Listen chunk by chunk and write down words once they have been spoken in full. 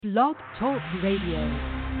Blog Talk Radio.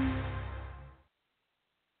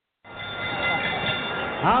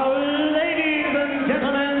 Now, ladies and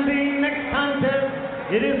gentlemen, the next contest,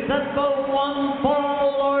 it is set for one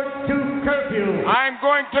fall or two curfew. I'm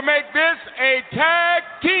going to make this a tag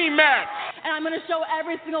team match. And I'm going to show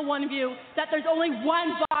every single one of you that there's only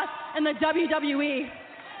one boss in the WWE,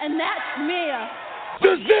 and that's me.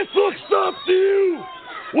 Does this look soft to you?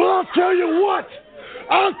 Well, I'll tell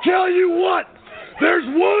you what. There's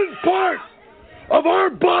one part of our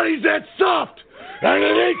bodies that's soft, and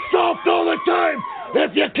it ain't soft all the time,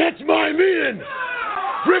 if you catch my meaning.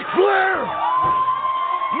 Ric Flair!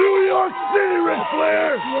 New York City, Ric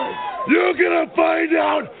Flair! You're gonna find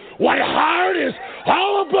out what hard is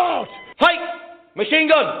all about! Hi, Machine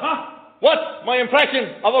Gun! Huh? What's my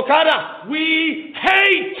impression of Okada? We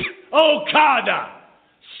hate Okada!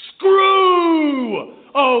 Screw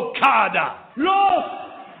Okada! Los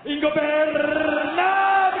Ingobernables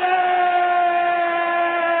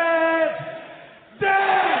de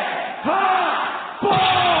Japón!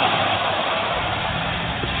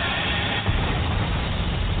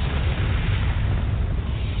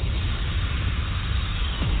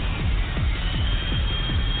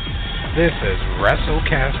 This is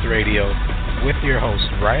WrestleCast Radio with your host,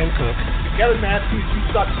 Ryan Cook. Kevin Matthews, you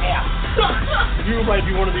suck ass. You might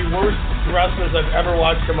be one of the worst wrestlers I've ever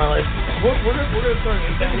watched in my life. We're gonna start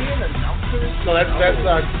an announcer. No, that's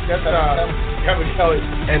Kevin Kelly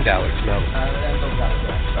And Alex Mello.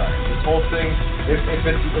 Sorry. This whole thing, if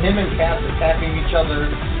it's him and Cass attacking each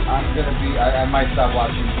other, I might stop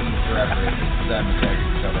watching forever. Them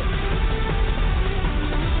attacking each other.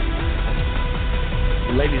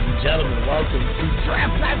 Ladies and gentlemen, welcome to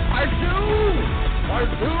Draft Night Part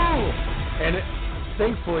 2! And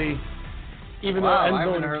thankfully, even though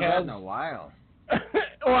Enzo and Kaz... in a while.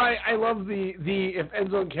 Well, I love the if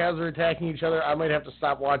Enzo and Kaz are attacking each other, I might have to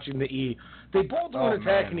stop watching the E. They both weren't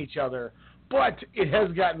attacking each other, but it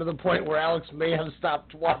has gotten to the point where Alex may have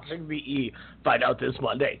stopped watching the E. Find out this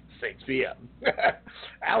Monday, 6 p.m.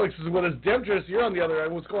 Alex is with us. Demetrius, you're on the other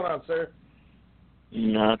end. What's going on, sir?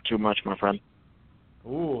 Not too much, my friend.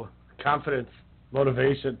 Ooh, confidence,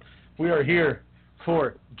 motivation. We are here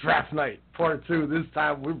for Draft Night Part 2. This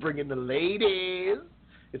time we're bringing the ladies.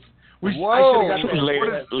 Whoa! I should have got What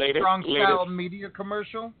is Strong Style Media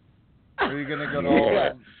commercial? Are you going to go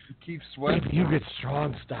to Keith Sweat? You get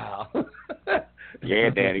Strong Style. Yeah,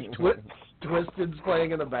 Daddy. Twisted's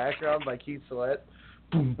playing in the background by Keith Sweat.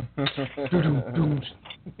 Boom. Boom, boom.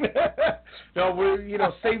 No, we're,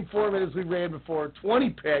 same format as we ran before. 20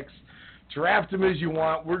 picks. Draft them as you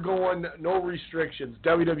want. We're going no restrictions.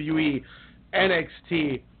 WWE,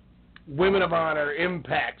 NXT, Women of Honor,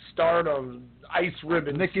 Impact, Stardom, Ice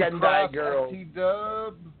Ribbon, Nikki Sendai Cross, Girl.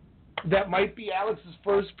 T-Dub. That might be Alex's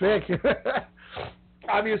first pick.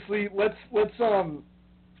 Obviously, let's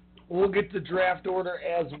we'll get the draft order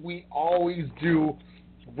as we always do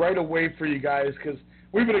right away for you guys because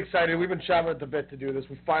we've been excited. We've been chomping at the bit to do this.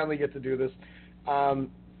 We finally get to do this.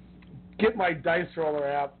 Get my dice roller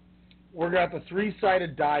app. We're going to have the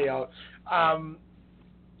 3-sided die out.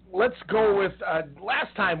 Let's go with,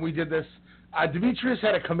 last time we did this, Demetrius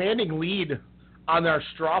had a commanding lead on our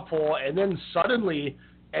straw poll and then suddenly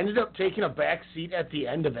ended up taking a back seat at the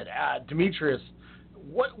end of it. Demetrius,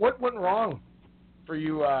 what went wrong for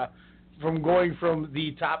you from going from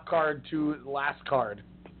the top card to the last card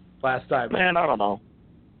last time? Man, I don't know.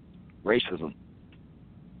 Racism.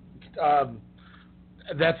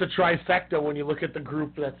 That's a trifecta when you look at the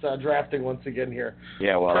group that's drafting once again here.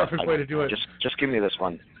 Yeah, well, perfect way to do it. Just give me this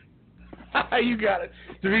one. You got it,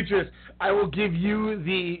 Demetrius. I will give you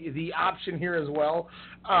the option here as well.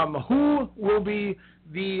 Who will be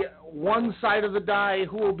the one side of the die?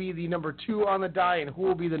 Who will be the number 2 on the die, and who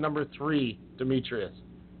will be the number 3, Demetrius?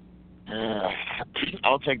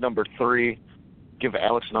 I'll take number 3. Give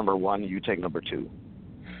Alex number 1. You take number 2.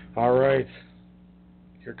 All right.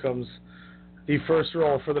 Here comes the first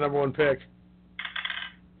roll for the number 1 pick.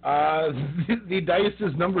 The dice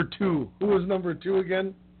is number 2. Who was number 2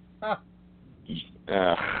 again? That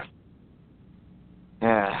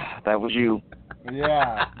was you.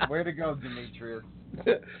 Yeah, way to go, Demetrius.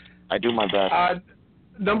 I do my best.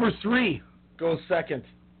 Number 3 goes second.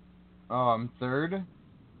 Oh, I'm third?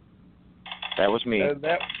 That was me.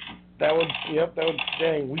 That was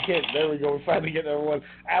dang, we can't, there we go, we finally get number 1.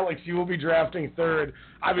 Alex, you will be drafting third.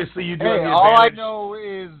 Obviously, you do have the advantage. All I know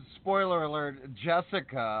is, spoiler alert,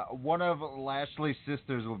 Jessica, one of Lashley's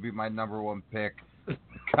sisters, will be my number 1 pick.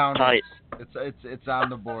 Count it. It's on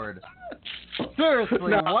the board. Seriously,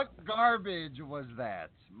 what garbage was that?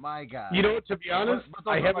 My God. You know what, to be honest,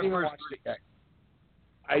 I haven't even watched it yet.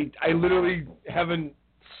 I literally haven't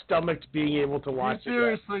stomached being able to watch you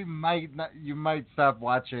seriously might not. You might stop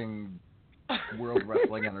watching World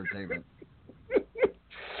Wrestling Entertainment.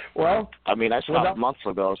 Well, I mean, I stopped months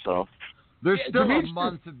ago, so. There's still a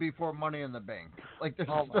month before Money in the Bank. Like, there's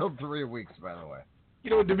still 3 weeks, by the way. You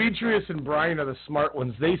know, Demetrius and Brian are the smart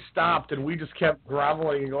ones. They stopped, and we just kept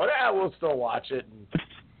groveling and going, we'll still watch it. And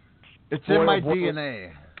it's in my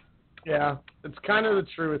DNA. Yeah, it's kind of the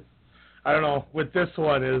truth. I don't know. With this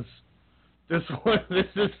is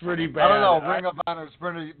pretty bad. I don't know. Ring of Honor is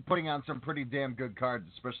putting on some pretty damn good cards,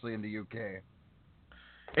 especially in the UK.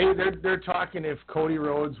 Hey, they're talking if Cody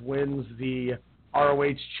Rhodes wins the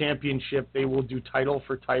ROH Championship, they will do title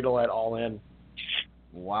for title at All In.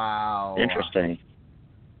 Wow. Interesting.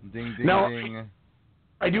 Ding, ding, now, ding.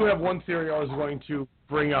 I do have one theory I was going to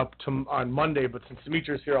bring up on Monday, but since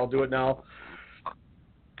Demetrius here, I'll do it now.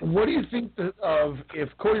 What do you think of if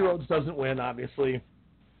Cody Rhodes doesn't win, obviously,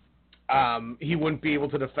 he wouldn't be able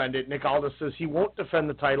to defend it. Nick Aldis says he won't defend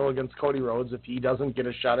the title against Cody Rhodes if he doesn't get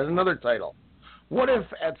a shot at another title. What if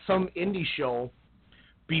at some indie show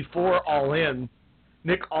before All In,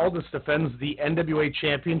 Nick Aldis defends the NWA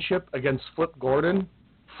Championship against Flip Gordon?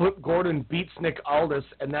 Flip Gordon beats Nick Aldis,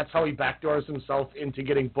 and that's how he backdoors himself into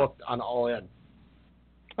getting booked on All In.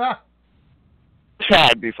 Yeah,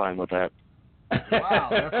 I'd be fine with that. Wow,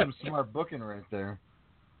 that's some smart booking right there.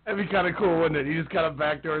 That'd be kind of cool, wouldn't it? He just kind of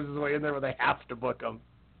backdoors his way in there where they have to book him.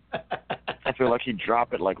 I feel like he'd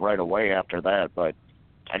drop it like right away after that, but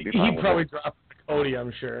I'd be fine He'd probably drop it to Cody,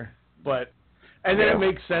 I'm sure. And then it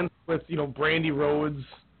makes sense with, Brandy Rhodes,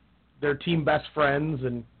 their team best friends,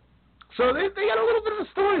 and so they got a little bit of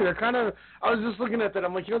a story. They're kind of, I was just looking at that,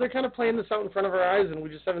 I'm like, they're kind of playing this out in front of our eyes, and we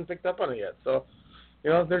just haven't picked up on it yet. So,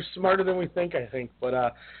 they're smarter than we think, I think. But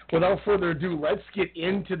without further ado, let's get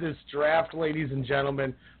into this draft, ladies and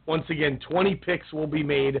gentlemen. Once again, 20 picks will be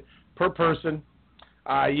made per person.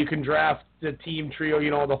 You can draft the team trio,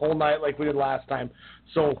 the whole night like we did last time.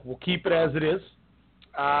 So we'll keep it as it is.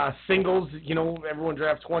 Singles, everyone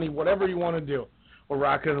draft 20, whatever you want to do. We're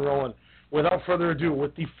rocking and rolling. Without further ado,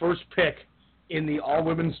 with the first pick in the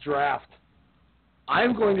all-women's draft,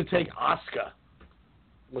 I'm going to take Asuka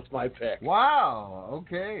with my pick. Wow,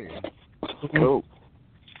 okay. Cool.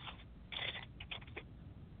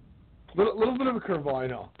 Little bit of a curveball, I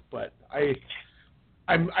know, but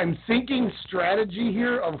I'm thinking strategy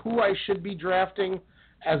here of who I should be drafting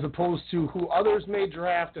as opposed to who others may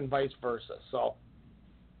draft and vice versa. So,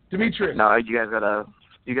 Demetrius. No, you guys gotta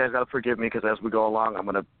forgive me because as we go along, I'm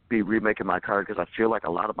gonna be remaking my card because I feel like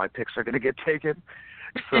a lot of my picks are gonna get taken.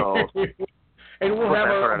 So, and we'll have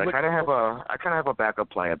I kind of have a backup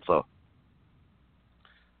plan. So,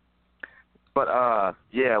 but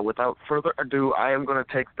without further ado, I am gonna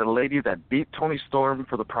take the lady that beat Toni Storm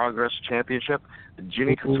for the Progress Championship,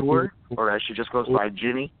 Ginny Couture, or as she just goes by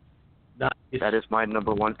Ginny. Nice. That is my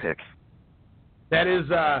number one pick. That is,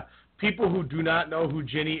 people who do not know who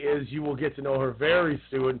Ginny is, you will get to know her very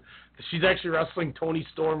soon. She's actually wrestling Toni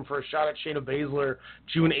Storm for a shot at Shayna Baszler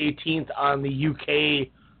June 18th on the UK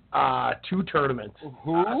 2 tournament.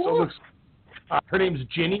 Who? Her name's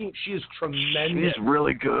Ginny. She is tremendous. She's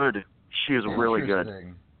really good. She is really good.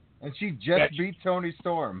 And she just beat Toni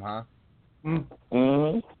Storm, huh?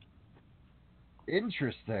 Mm-hmm.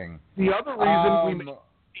 Interesting. The other reason we may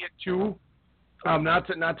see it too, not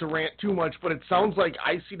to rant too much, but it sounds like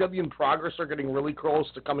ICW and Progress are getting really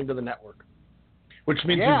close to coming to the network, which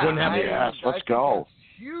means we wouldn't have. Yes, let's go. That's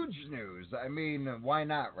huge news. I mean, why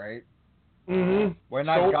not, right? Mm-hmm. Why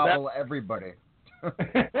not gobble everybody?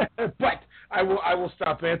 But I will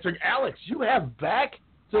stop answering. Alex, you have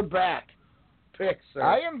back-to-back picks, sir.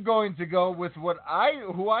 I am going to go with who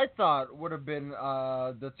I thought would have been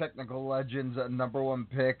the Technical Legends number one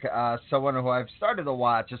pick, someone who I've started to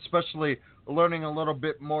watch, especially learning a little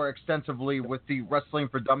bit more extensively with the Wrestling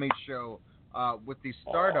for Dummies show with the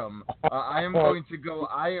Stardom. I am going to go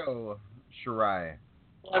Io Shirai.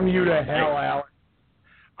 I'm you to hell, Alex.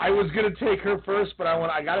 I was going to take her first, but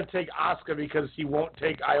I got to take Asuka because he won't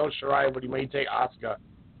take Io Shirai, but he may take Asuka.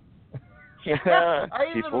 Yeah, I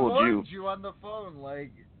he even fooled warned you on the phone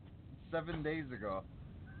like 7 days ago.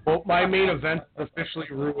 Well, my main event is officially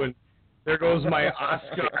ruined. There goes my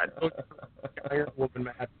Asuka Iron Woman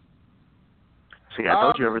match. See, I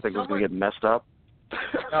told you everything was going to get messed up.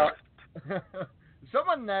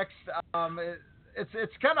 Someone next.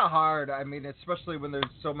 It's kind of hard. I mean, especially when there's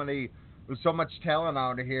so much talent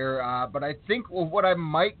out here. But I think what I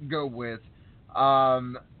might go with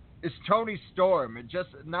is Toni Storm. Just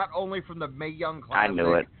not only from the Mae Young Classic, I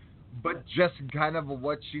knew it, but just kind of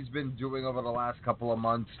what she's been doing over the last couple of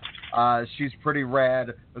months. She's pretty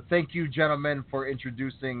rad. Thank you, gentlemen, for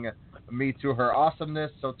introducing me to her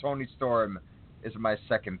awesomeness. So Toni Storm is my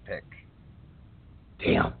second pick.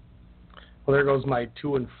 Damn. Well, there goes my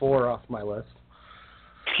 2 and 4 off my list.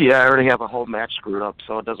 Yeah, I already have a whole match screwed up,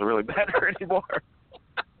 so it doesn't really matter anymore.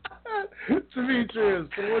 Demetrius,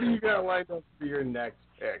 what do you got lined up for your next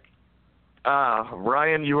pick?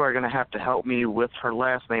 Ryan, you are going to have to help me with her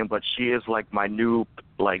last name, but she is like my new,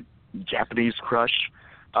 like, Japanese crush.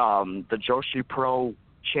 The Joshi Pro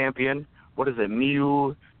champion. What is it?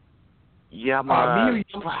 Miyu Yamashita.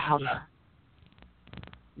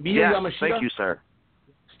 Yes, Yamashita? thank you, sir.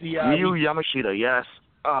 The, Miyu Yamashita, yes.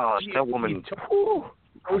 Oh, that woman.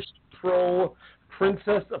 Joshi Pro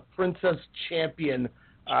Princess champion.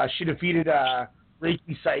 She defeated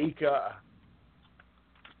Reiki Saika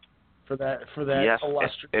for that yes,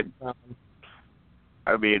 illustrious.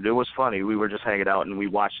 I mean, it was funny. We were just hanging out and we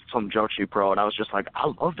watched some Joshi Pro, and I was just like, I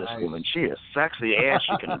love this woman. She is sexy and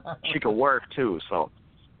she can work too. So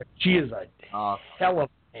she is a hell of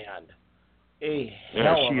a hand. A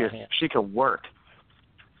hell of a hand. She can work.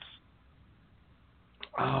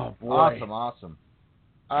 Oh boy! Awesome.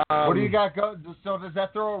 What do you got? So does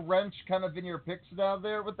that throw a wrench kind of in your picks down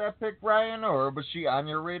there with that pick, Ryan, or was she on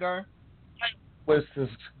your radar? List is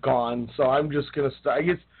gone, so I'm just gonna start.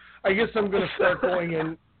 I guess I'm gonna start going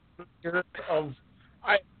in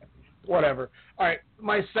whatever. All right,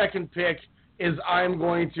 my second pick is I'm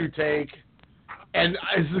going to take, and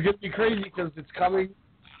this is gonna be crazy because it's coming.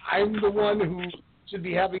 I'm the one who should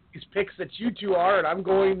be having these picks that you two are, and I'm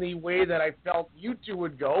going the way that I felt you two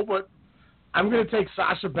would go, but I'm going to take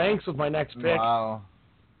Sasha Banks with my next pick. Wow.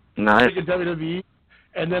 Nice. Take a WWE,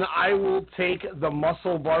 and then I will take the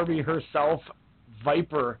Muscle Barbie herself,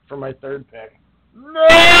 Viper, for my third pick.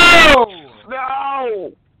 No!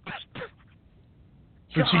 No! But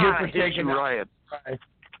you get for taking Ryan.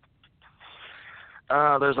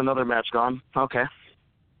 There's another match gone. Okay.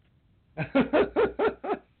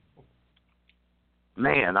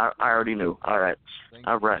 Man, I already knew. All right.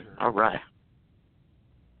 All right.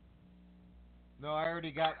 No, I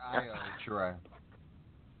already got Io Shirai.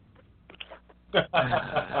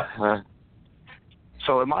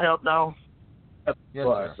 So am I up now? Yes,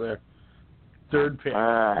 sir. Third pick.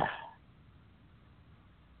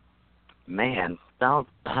 Man, now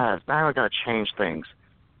I gotta change things.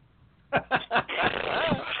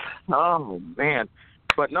 Oh man,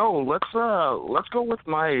 but no, let's go with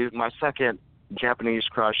my second Japanese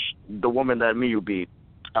crush, the woman that Miyu beat.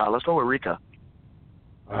 Let's go with Rika.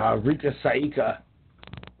 Rika Saika.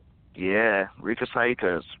 Yeah, Rika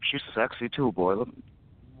Saika. She's sexy too, boy.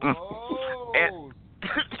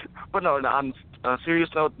 But no, on a serious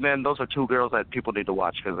note, man, those are two girls that people need to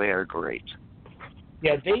watch because they are great.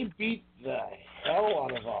 Yeah, they beat the hell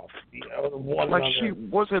out of one like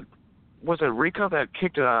another. Was it Rika that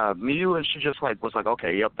kicked Miyu and she just was like,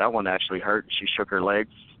 okay, yep, that one actually hurt. She shook her leg.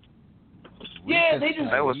 Yeah, they just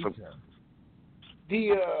that was some.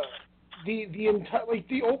 The entire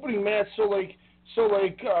the opening match. Rika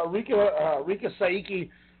Saiki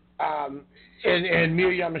and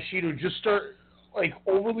Miyu Yamashita just start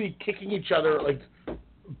overly kicking each other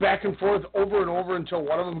back and forth over and over until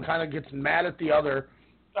one of them kind of gets mad at the other,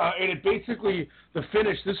 and it basically the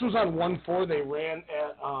finish. This was on 1-4.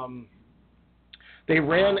 They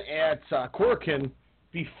ran at Korakuen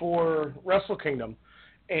before Wrestle Kingdom,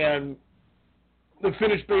 and the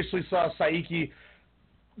finish basically saw Saiki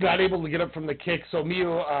not able to get up from the kick, so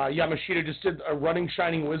Miyu Yamashita just did a running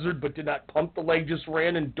Shining Wizard, but did not pump the leg, just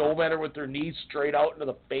ran and dove at her with her knees straight out into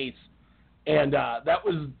the face. And that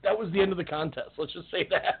was the end of the contest. Let's just say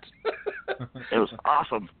that. It was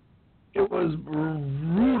awesome. It was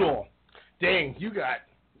brutal. Dang, you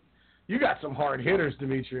got some hard hitters,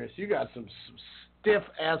 Demetrius. You got some stiff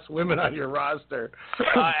ass women on your roster.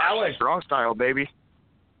 Alex, strong style, baby.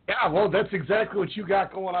 Yeah, well, that's exactly what you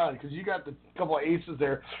got going on because you got the couple of aces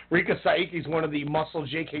there. Rika Saiki's one of the muscle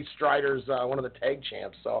J.K. Striders, one of the tag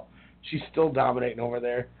champs, so she's still dominating over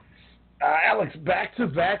there. Alex, back to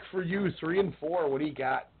back for you, 3 and 4. What do you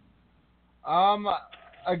got?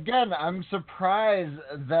 Again, I'm surprised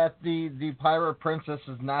that the Pirate Princess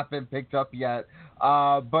has not been picked up yet.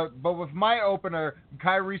 But with my opener,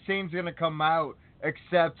 Kairi Sane's gonna come out.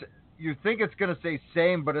 Except you think it's gonna say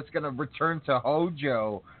Sane, but it's gonna return to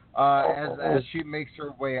Hojo as she makes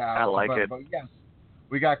her way out. I like it. But yes,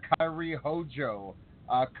 we got Kairi Hojo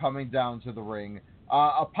coming down to the ring.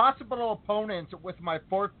 A possible opponent with my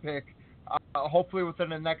fourth pick. Hopefully within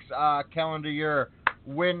the next calendar year,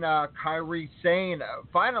 when Kairi Sane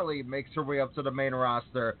finally makes her way up to the main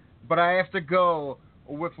roster. But I have to go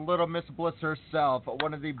with Little Miss Bliss herself,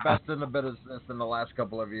 one of the best in the business in the last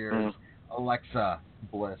couple of years, Alexa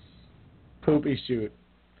Bliss. Poopy shoot.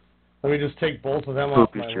 Let me just take both of them off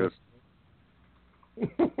my list.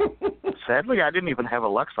 Sadly, I didn't even have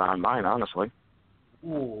Alexa on mine, honestly.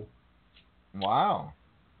 Ooh. Wow.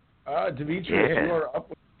 Demetrius, you are up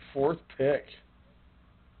with the fourth pick.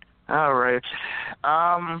 All right.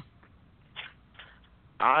 I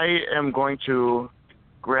am going to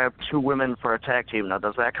grab 2 women for a tag team. Now,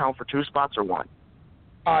 does that count for 2 spots or 1?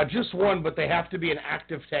 Just 1, but they have to be an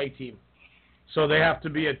active tag team. So they have to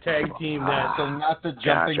be a tag team that... So not the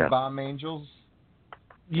Jumping Bomb Angels?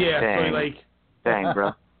 Yeah, Dang. so like... Dang,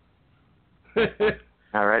 bro.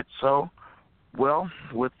 All right, so, well,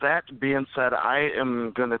 with that being said, I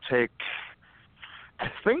am going to take... I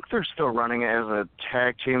think they're still running as a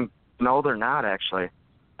tag team. No, they're not, actually,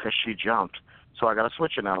 because she jumped. So I got to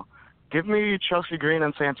switch it now. Give me Chelsea Green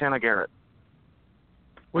and Santana Garrett.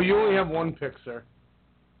 Well, you only have 1 pick, sir.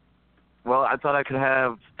 Well, I thought I could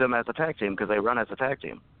have them as a tag team because they run as a tag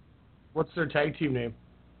team. What's their tag team name?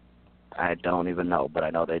 I don't even know, but I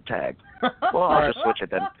know they tag. Well, I'll just switch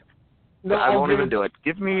it then. No, I won't even do it.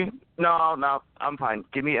 Give me... No, I'm fine.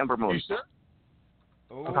 Give me Ember Moon. You sure?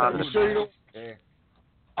 Oh, you sure you don't... Okay.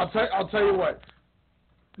 I'll tell you what.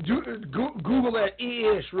 Google that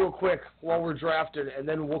ish real quick while we're drafting, and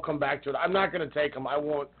then we'll come back to it. I'm not going to take them. I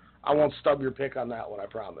won't stub your pick on that one. I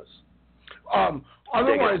promise.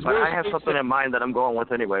 Otherwise, but I have something in mind that I'm going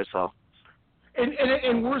with anyway. So.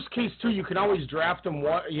 In worst case too, you can always draft them,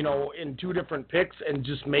 in 2 different picks and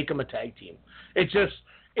just make them a tag team. It's just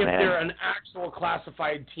if they're an actual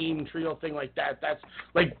classified team trio thing like that. That's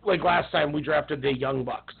like last time we drafted the Young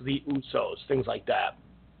Bucks, the Usos, things like that.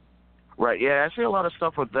 Right, yeah, I see a lot of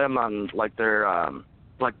stuff with them on, like, their,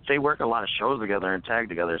 they work a lot of shows together and tag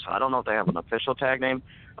together, so I don't know if they have an official tag name.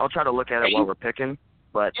 I'll try to look at it while we're picking,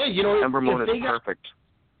 but Ember Moon is perfect.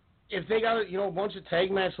 If they got, a bunch of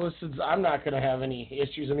tag match listings, I'm not going to have any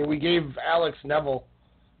issues. I mean, we gave Alex Neville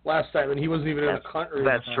last time, and he wasn't even in the country.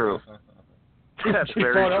 That's true. That's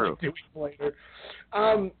very true. 2 weeks later.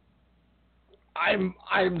 I'm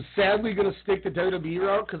sadly going to stick the WWE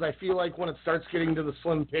route because I feel like when it starts getting to the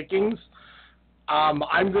slim pickings,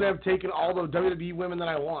 I'm going to have taken all the WWE women that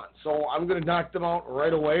I want. So I'm going to knock them out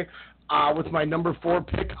right away. With my number 4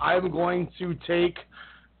 pick, I'm going to take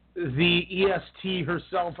the EST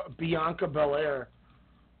herself, Bianca Belair.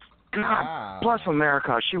 God bless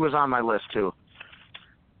America. She was on my list, too.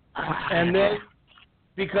 And then,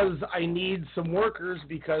 because I need some workers,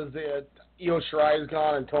 because Io Shirai is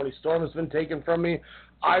gone and Toni Storm has been taken from me,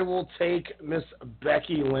 I will take Miss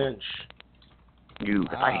Becky Lynch.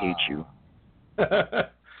 I hate you.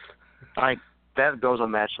 That goes a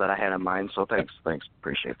match that I had in mind, so thanks.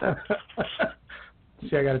 Appreciate that.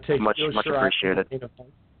 See, I got to take much Io Shirai appreciated.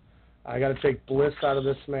 I got to take Bliss out of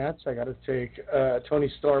this match. I got to take Toni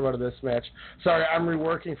Storm out of this match. Sorry, I'm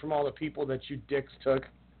reworking from all the people that you dicks took.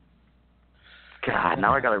 God,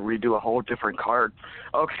 now I got to redo a whole different card.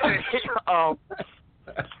 Okay.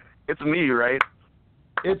 It's me, right?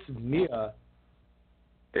 It's Mia.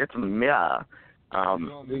 It's Mia.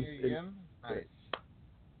 Nice.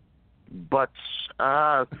 But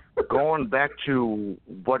going back to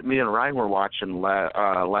what me and Ryan were watching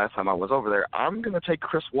last time I was over there, I'm going to take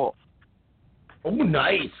Chris Wolf. Oh,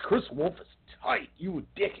 nice. Chris Wolf is tight. You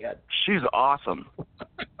dickhead. She's awesome.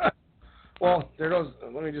 Well, there goes.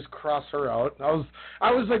 Let me just cross her out. I was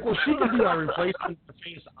like, well, she could be my replacement to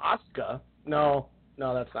face Asuka. No,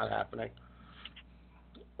 that's not happening.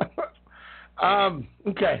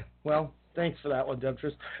 Okay. Well, thanks for that one,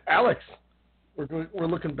 Demetrius. Alex, we're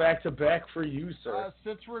looking back to back for you, sir.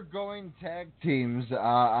 Since we're going tag teams,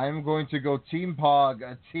 I'm going to go Team Pog,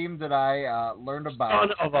 a team that I learned about.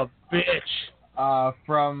 Son of a bitch.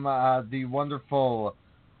 From the wonderful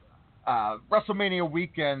WrestleMania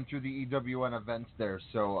weekend through the EWN events there.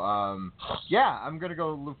 So, I'm going to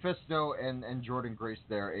go Lufisto and Jordan Grace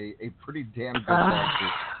there. A pretty damn good match.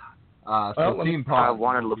 So Team Pog. I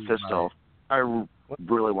wanted Lufisto. I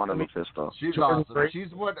really wanted Lufisto. She's Jordan awesome. Grace.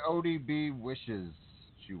 She's what ODB wishes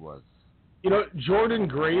she was. Jordan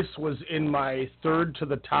Grace was in my third to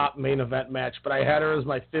the top main event match, but I had her as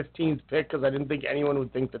my 15th pick because I didn't think anyone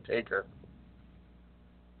would think to take her.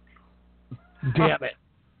 Damn it.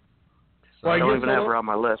 Well, I don't even have her on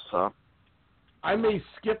my list, so. I may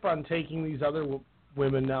skip on taking these other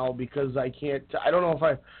women now because I can't. I don't know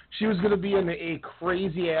if she was going to be in a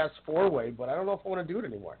crazy-ass 4-way, but I don't know if I want to do it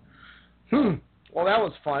anymore. Well, that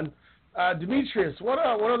was fun. Demetrius, what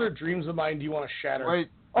other dreams of mine do you want to shatter?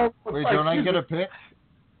 Wait, don't I get a pick?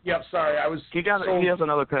 Yep, sorry. He has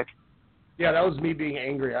another pick. Yeah, that was me being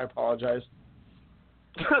angry. I apologize.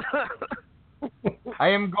 I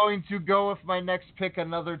am going to go with my next pick,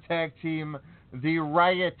 another tag team, the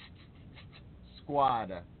Riot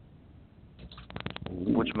Squad.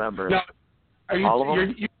 Which members? Now, all of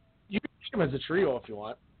them? You can take them as a trio if you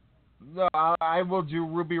want. No, I will do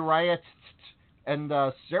Ruby Riott and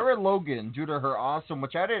Sarah Logan due to her awesome,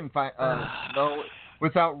 which I didn't know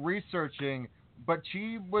without researching. But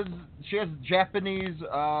she has Japanese.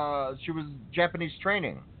 She was Japanese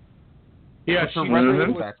training. Yeah, she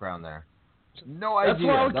wrestling background there. No idea.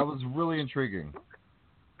 Why that was really intriguing.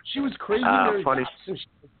 She was crazy. Funny. She was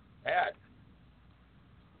bad.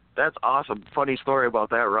 That's awesome. Funny story about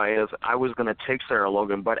that, right? Is I was gonna take Sarah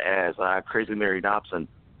Logan, but as Crazy Mary Dobson.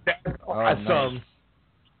 That's awesome.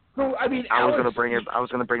 So I mean, I was gonna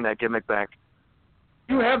bring that gimmick back.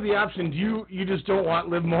 You have the option. You just don't want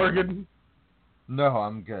Liv Morgan? No,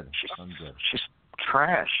 I'm good. She's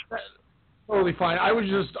trash. That's totally fine. I was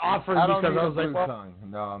just offering because I was like, tongue.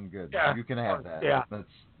 No, I'm good. Yeah, you can have that. Yeah. That's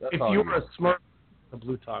if all you were a smart, a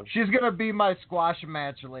blue tongue. She's gonna be my squash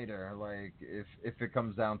match later. Like if it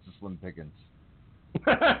comes down to Slim Pickens.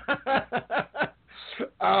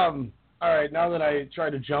 All right. Now that I try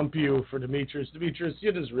to jump you for Demetrius,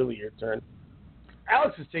 it is really your turn.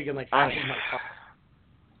 Alex is taking like half of my time.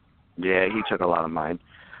 Yeah, he took a lot of mine.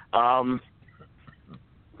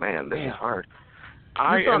 Man, this is hard.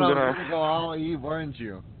 I am gonna go all Eve, weren't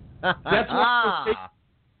you? That's why I was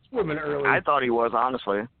taking women early. I thought he was,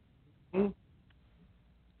 honestly. Hmm?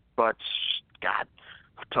 But God,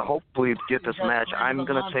 to hopefully get this match, I'm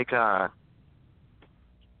gonna take Shayna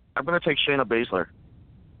Baszler.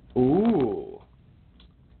 Ooh,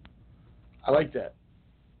 I like that.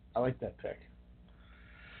 I like that pick.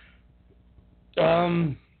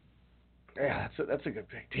 Yeah, that's a good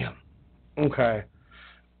pick. Damn. Okay.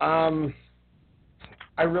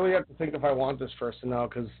 I really have to think if I want this person now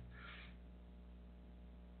because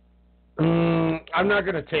I'm not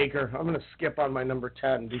going to take her. I'm going to skip on my number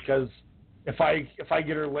 10 because if I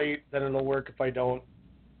get her late, then it'll work. If I don't,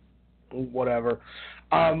 whatever.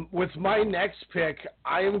 With my next pick,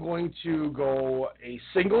 I am going to go a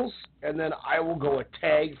singles, and then I will go a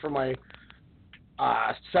tag for my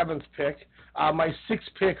 7th pick. My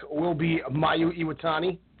 6th pick will be Mayu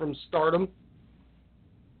Iwatani from Stardom.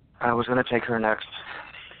 I was going to take her next.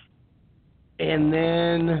 And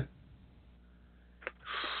then,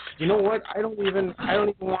 you know what? I don't even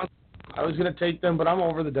want. I was going to take them, but I'm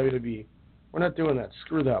over the WWE. We're not doing that.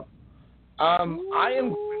 Screw them. I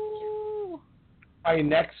am my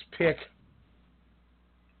next pick.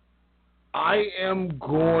 I am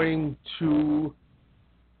going to.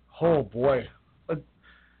 Oh boy,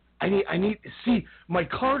 I need. See, my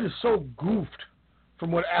card is so goofed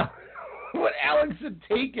from what Alex had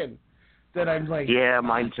taken that I'm like. Yeah,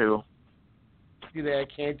 mine too. Do that. I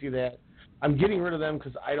can't do that. I'm getting rid of them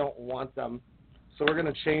because I don't want them. So we're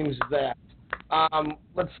gonna change that.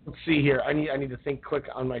 Let's see here. I need to think quick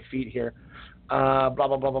on my feet here. Blah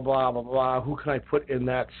blah blah blah blah blah blah. Who can I put in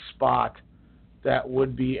that spot that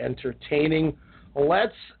would be entertaining?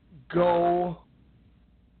 Let's go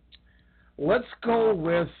with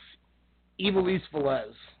Ivelisse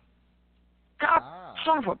Velez. God,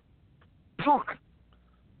 son of a punk.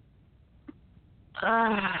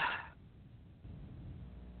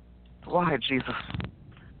 Why, Jesus?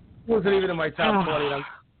 Wasn't even in my top 20. I'm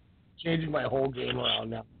changing my whole game around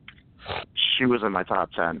now. She was in my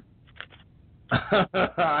top 10.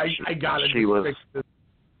 I got it. She was.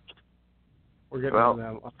 We're getting to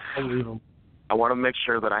them. I'll leave them. I want to make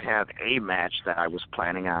sure that I have a match that I was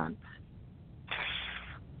planning on.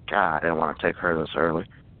 God, I didn't want to take her this early.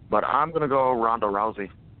 But I'm going to go Ronda Rousey.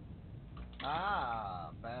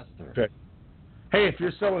 Bastard. Pick. Hey, if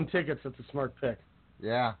you're selling tickets, that's a smart pick.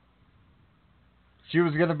 Yeah. She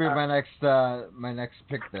was going to be my next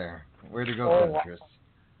pick there. Way to go, Chris.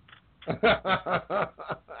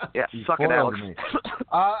 Yeah, suck it, Alex.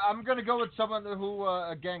 I'm going to go with someone who,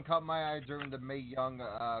 again, caught my eye during the Mae Young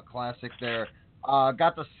Classic there.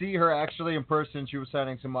 Got to see her actually in person. She was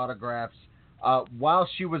signing some autographs. While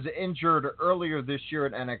she was injured earlier this year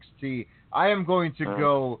at NXT, I am going to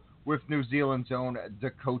go with New Zealand's own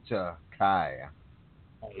Dakota Kai.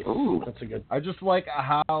 Ooh, that's a good. I just like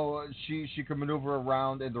how she can maneuver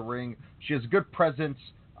around in the ring. She has good presence.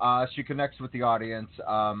 She connects with the audience.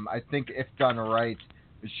 I think if done right,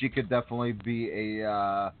 she could definitely be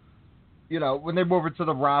a, when they move her to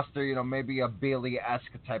the roster, maybe a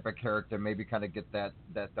Bayley-esque type of character, maybe kind of get that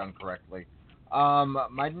done correctly.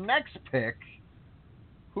 My next pick,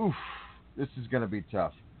 this is going to be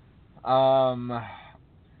tough.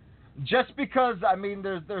 Just because,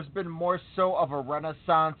 there's been more so of a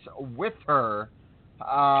renaissance with her,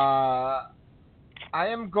 I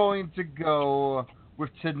am going to go with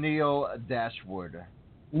Tenille Dashwood.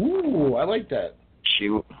 Ooh, I like that. She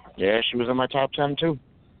was in my top 10 too.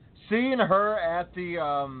 seeing her at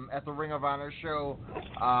the Ring of Honor show,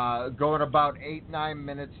 going about 8-9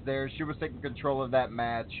 minutes there. She was taking control of that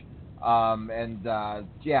match,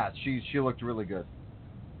 she looked really good.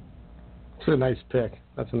 That's a nice pick.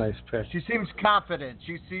 That's a nice pick. She seems confident.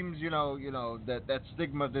 She seems, that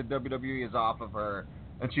stigma that WWE is off of her,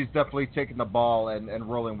 and she's definitely taking the ball and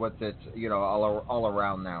rolling with it, all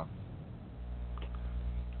around now.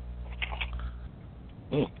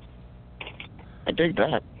 I dig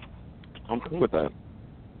that. I'm cool with that.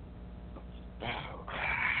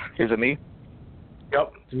 Is it me?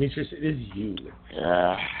 Yep, Demetrius, it is you.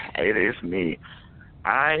 Yeah, it is me.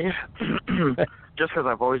 I just because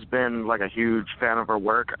I've always been like a huge fan of her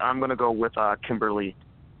work, I'm gonna go with Kimberly.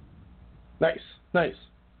 Nice.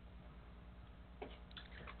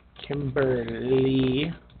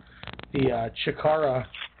 Kimberly, the Chikara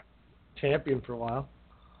champion for a while.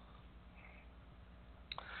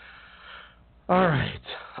 All right,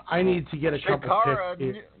 I need to get a couple picks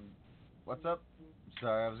here. What's up?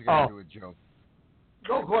 Sorry, I was gonna do a joke.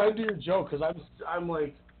 Go ahead and do your joke, because I'm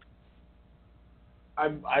like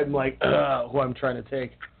who I'm trying to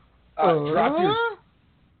take. Drop your.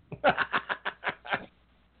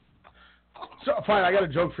 So fine, I got a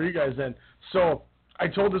joke for you guys then. So I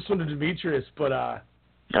told this one to Demetrius, but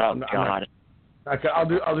God. I'll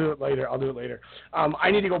do it later. I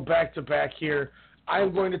need to go back to back here.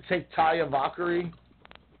 I'm going to take Taya Valkyrie.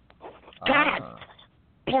 God,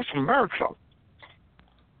 that's America.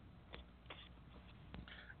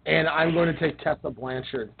 And I'm going to take Tessa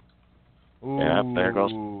Blanchard. Yeah, there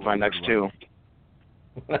goes my next two.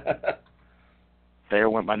 There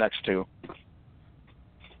went my next two.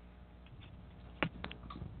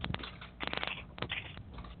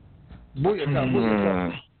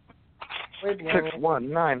 Booyaka.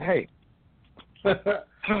 619. Hey.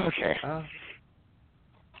 Okay.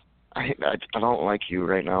 I don't like you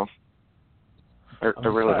right now. I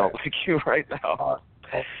really don't like you right now.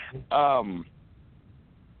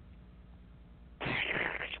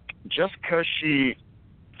 Just because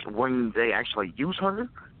when they actually use her,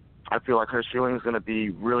 I feel like her ceiling is going to be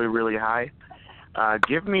really, really high.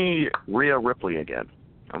 Give me Rhea Ripley again.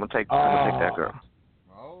 I'm gonna take that girl.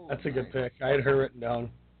 Oh, that's a good pick. I had her written down.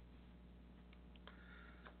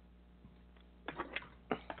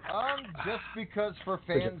 Just because for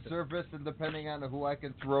fan service and depending on who I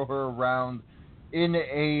can throw her around in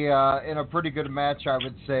a pretty good match, I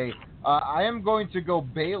would say I am going to go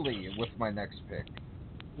Bayley with my next pick.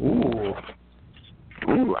 Ooh,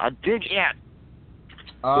 I dig it.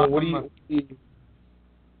 What do you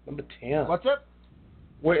number 10? What's up?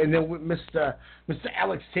 Wait, and then Mr.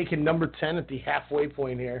 Alex taking number 10 at the halfway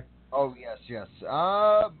point here. Oh yes.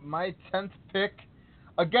 My 10th pick.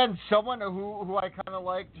 Again, someone who I kind of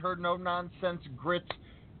liked, her no-nonsense grit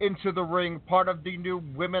into the ring, part of the new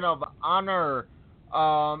Women of Honor,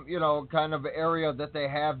 kind of area that they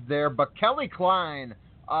have there. But Kelly Klein,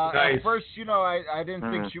 nice. At first, I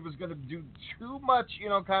didn't think she was going to do too much,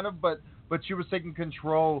 but she was taking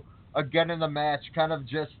control again in the match, kind of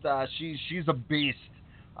just, she's a beast.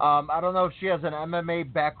 I don't know if she has an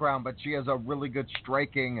MMA background, but she has a really good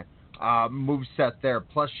striking moveset there.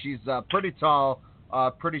 Plus, she's pretty tall.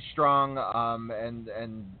 Pretty strong,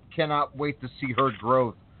 and cannot wait to see her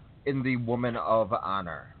growth in the Woman of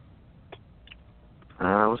Honor.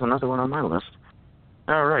 Was another one on my list.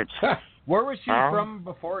 All right. Where was she from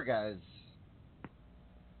before, guys?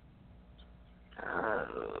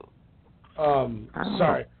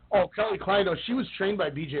 Sorry. Oh, Kelly Klein. No, she was trained by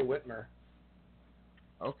B.J. Whitmer.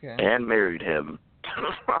 Okay. And married him.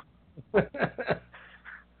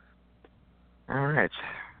 All right.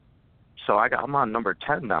 So I'm on number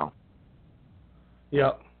 10 now.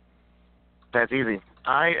 Yep. That's easy.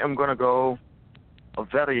 I am going to go a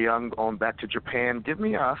very young, going back to Japan. Give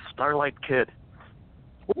me a Starlight Kid.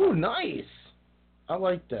 Ooh, nice. I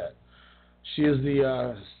like that. She is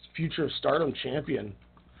the future of Stardom champion.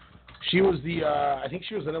 She was I think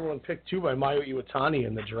she was the number one pick, too, by Mayu Iwatani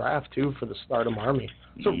in the draft, too, for the Stardom Army.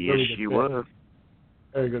 Yes, really she was.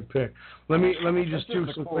 Very good pick. Let me just do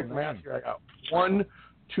some quick math here. I got 1,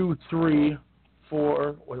 2, 3,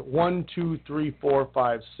 4. 1, 2, 3, 4,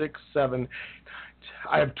 5, 6, 7.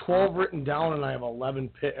 I have 12 written down, and I have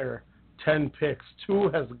 10 picks. 2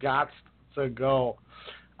 has got to go,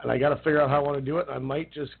 and I got to figure out how I want to do it. I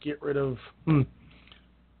might just get rid of.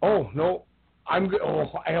 Oh no, I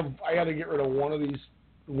got to get rid of one of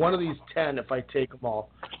these 10 if I take them all.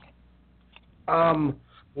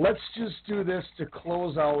 Let's just do this to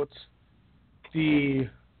close out the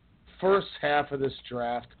first half of this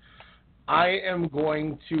draft. I am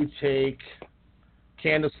going to take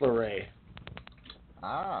Candice LeRae.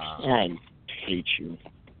 I hate you.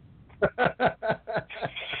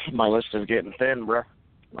 My list is getting thin, bruh.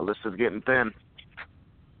 My list is getting thin.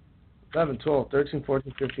 11, 12, 13,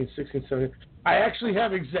 14, 15, 16, 17. I actually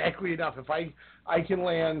have exactly enough. If I can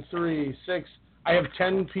land 3, 6, I have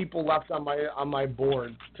 10 people left on my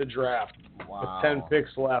board to draft. Wow. With 10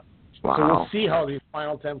 picks left. Wow. So we'll see how these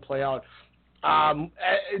final 10 play out.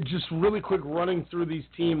 Just really quick running through these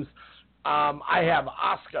teams. I have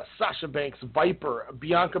Asuka, Sasha Banks, Viper,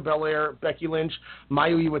 Bianca Belair, Becky Lynch,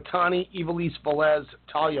 Mayu Iwatani, Ivelisse Velez,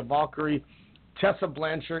 Talia Valkyrie, Tessa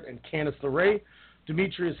Blanchard, and Candice LeRae.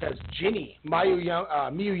 Demetrius has Ginny, Miyu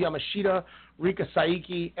Yamashita, Rika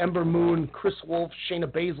Saiki, Ember Moon, Chris Wolf, Shayna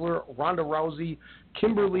Baszler, Ronda Rousey,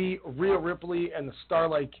 Kimberly, Rhea Ripley, and the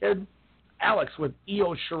Starlight Kid. Alex with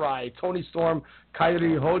Io Shirai, Toni Storm,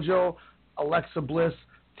 Kairi Hojo, Alexa Bliss,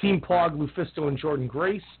 Team Pog, Lufisto, and Jordan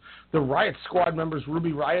Grace. The Riot Squad members,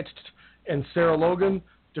 Ruby Riot and Sarah Logan.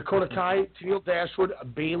 Dakota Kai, Tennille Dashwood,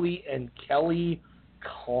 Bailey, and Kelly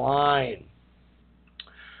Klein.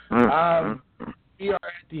 We are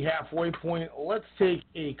at the halfway point. Let's take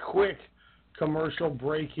a quick commercial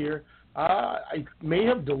break here. I may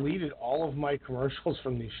have deleted all of my commercials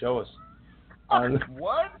from these shows.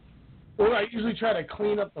 What? Well, I usually try to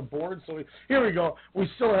clean up the board. So here we go. We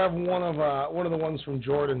still have one of the ones from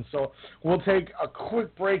Jordan. So we'll take a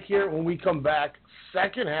quick break here. When we come back,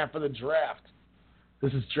 second half of the draft.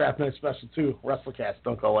 This is Draft Night Special 2, WrestleCast.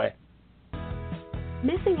 Don't go away.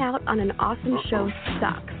 Missing out on an awesome show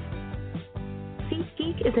sucks.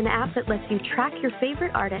 SeatGeek is an app that lets you track your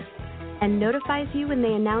favorite artists and notifies you when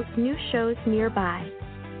they announce new shows nearby.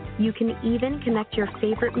 You can even connect your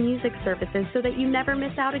favorite music services so that you never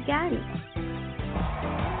miss out again.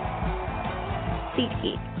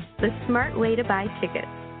 SeatGeek, the smart way to buy tickets.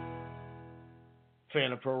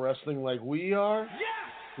 Fan of pro wrestling like we are?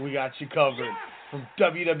 We got you covered. From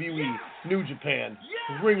WWE, New Japan,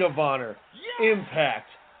 Ring of Honor, Impact,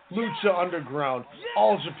 Lucha Underground,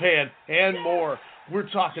 All Japan, and more. We're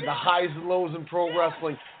talking the highs and lows in pro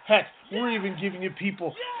wrestling. Heck, we're even giving you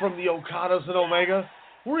people from the Okadas and Omega.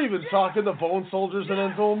 We're even talking the Bone Soldiers and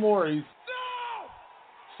Enzo Amore's.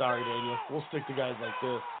 Sorry, Daniel. We'll stick to guys like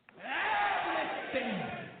this.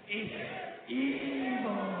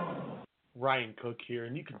 Ryan Cook here,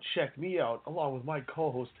 and you can check me out along with my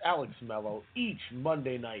co-host Alex Mello each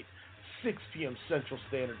Monday night, 6 p.m. Central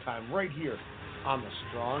Standard Time, right here on the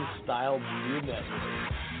Strong Style Media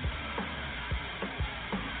Network.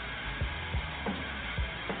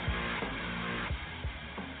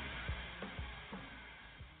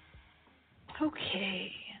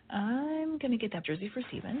 Okay, I'm going to get that jersey for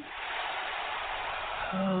Steven.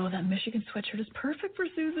 Oh, that Michigan sweatshirt is perfect for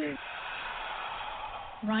Susie.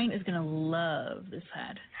 Ryan is going to love this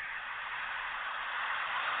hat.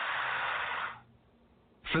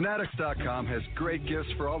 Fanatics.com has great gifts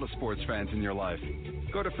for all the sports fans in your life.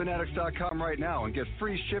 Go to Fanatics.com right now and get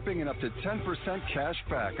free shipping and up to 10% cash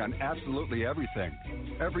back on absolutely everything.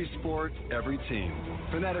 Every sport, every team.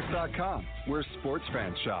 Fanatics.com, where sports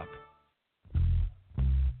fans shop.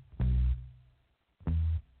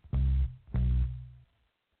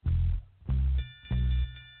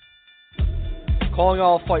 Calling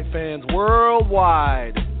all fight fans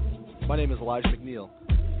worldwide. My name is Elijah McNeil,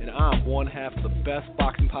 and I'm one half of the best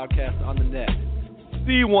boxing podcast on the net,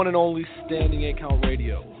 the one and only Standing 8 Count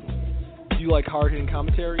Radio. Do you like hard-hitting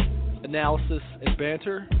commentary, analysis, and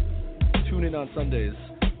banter? Tune in on Sundays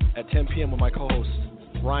at 10 p.m. with my co-host,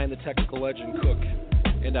 Ryan the Technical Legend Cook,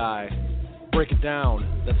 and I break it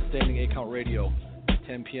down. That's Standing 8 Count Radio,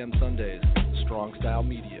 10 p.m. Sundays, Strong Style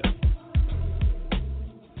Media.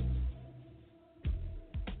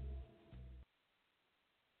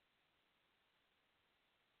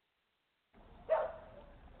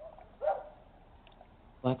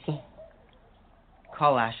 Alexa,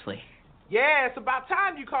 call Ashley. Yeah, it's about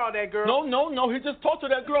time you called that girl. No. He just talked to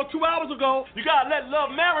that girl 2 hours ago. You gotta let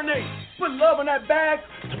love marinate. Put love in that bag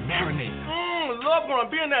to marinate. Love gonna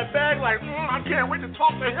be in that bag like, I can't wait to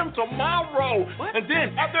talk to him tomorrow. What? And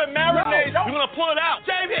then after it marinates, you're gonna pull it out.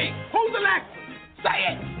 JB, who's Alexa? Say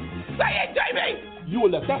it, JB. You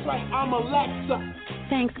Alexa. That's right, I'm Alexa.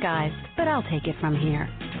 Thanks, guys, but I'll take it from here.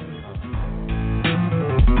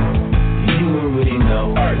 You already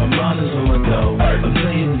know, my mind is on my dough. I'm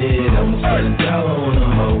playing it, I'm spending dollar on the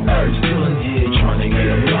hoe. I'm still in here trying to get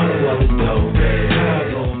a bottle of the dough.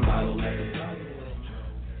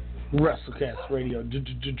 WrestleCast Radio,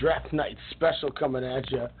 Draft Night Special coming at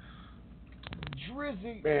you.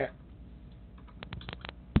 Drizzy.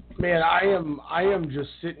 Man, I am just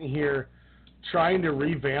sitting here trying to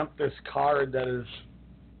revamp this card that has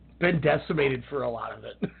been decimated for a lot of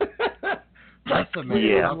it. Decimated?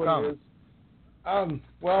 Yeah. How come?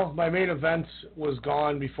 Well, my main event was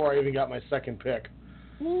gone before I even got my second pick.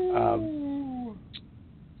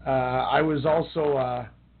 I was also,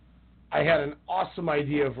 I had an awesome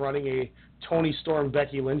idea of running a Toni Storm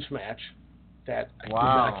Becky Lynch match that I did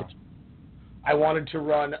not get. I wanted to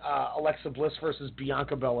run Alexa Bliss versus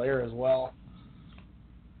Bianca Belair as well.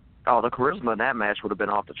 Oh, the charisma in that match would have been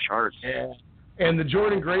off the charts. Yeah. And the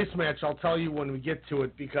Jordan Grace match, I'll tell you when we get to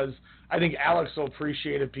it, because I think Alex will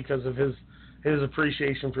appreciate it because of his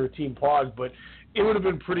appreciation for Team Pog. But it would have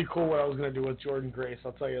been pretty cool what I was going to do with Jordan Grace.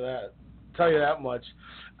 I'll tell you that. Much.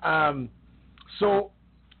 So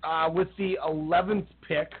with the 11th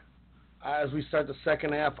pick, as we start the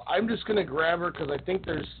second half, I'm just going to grab her because I think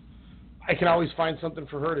I can always find something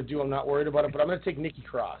for her to do. I'm not worried about it, but I'm going to take Nikki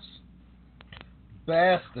Cross.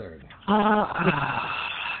 Bastard. All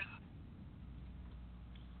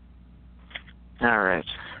right.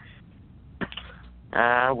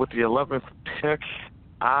 With the 11th pick,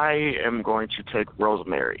 I am going to take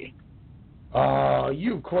Rosemary.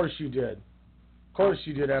 Of course you did. Of course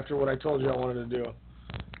you did after what I told you I wanted to do.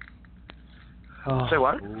 Say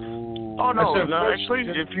what? Ooh. Oh, no, actually,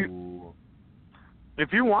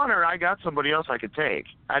 if you want her, I got somebody else I could take.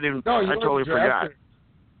 I totally forgot.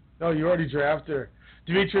 No, you already drafted her.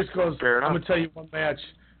 Demetrius goes, Fair I'm enough. going to tell you one match.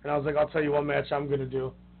 And I was like, I'll tell you one match I'm going to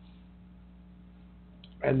do.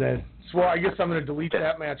 And then, so I guess I'm going to delete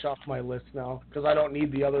that match off my list now because I don't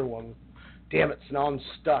need the other one. Damn it, so now I'm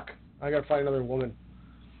stuck. I got to find another woman.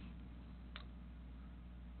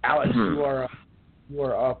 Alex, you are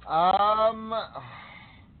up.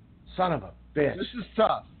 Son of a bitch. This is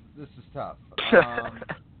tough.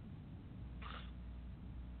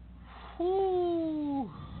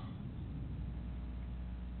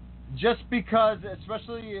 Just because,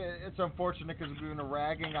 especially, it's unfortunate because we've been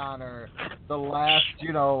ragging on her the last,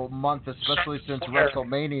 month, especially since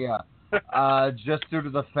WrestleMania, just due to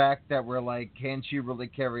the fact that we're like, can she really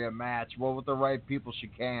carry a match? Well, with the right people, she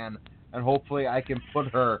can, and hopefully I can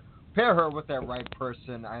pair her with that right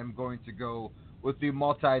person. I'm going to go with the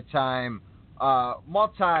multi-time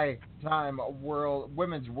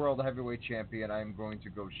women's world heavyweight champion. I'm going to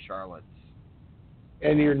go Charlotte.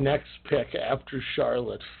 And your next pick after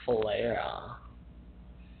Charlotte Flair.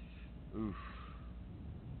 Oof.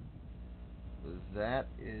 That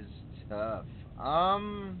is tough.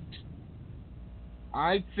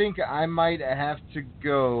 I think I might have to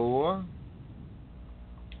go.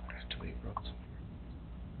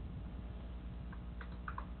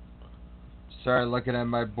 Sorry, looking at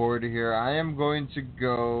my board here. I am going to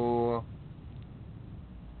go.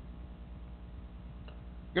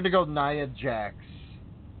 I'm going to go Nia Jax.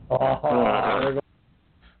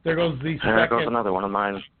 There goes the second. There goes another one of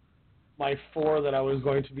mine. My 4 that I was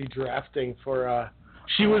going to be drafting for.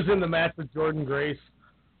 She was in the match with Jordan Grace.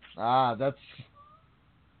 That's.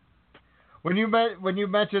 When you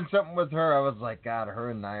mentioned something with her, I was like, God, her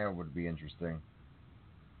and Nia would be interesting.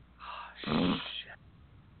 Shit.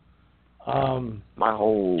 My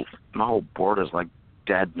whole board is like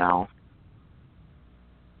dead now.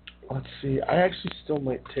 Let's see. I actually still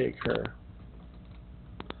might take her.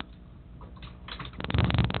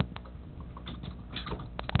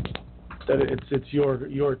 That it's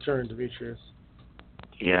your turn, Demetrius.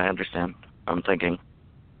 Yeah, I understand. I'm thinking.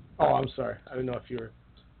 Oh, I'm sorry. I didn't know if you were.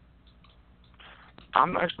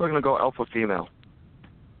 I'm actually going to go alpha female.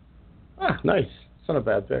 Nice. It's not a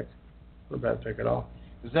bad pick. Not a bad pick at all.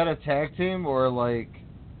 Is that a tag team or like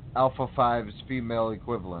Alpha 5's female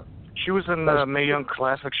equivalent? She was in the Mae Young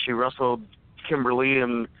Classic. She wrestled Kimberly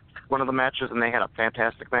in one of the matches, and they had a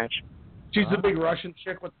fantastic match. She's the big Russian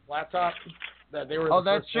chick with the flat top. That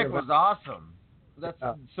chick was awesome.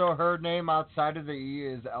 So her name outside of the E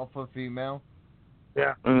is Alpha Female.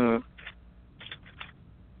 Yeah. Mm-hmm.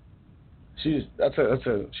 She's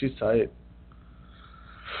tight.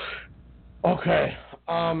 Okay.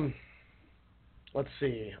 Let's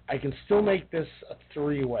see. I can still make this a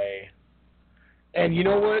 3-way. And you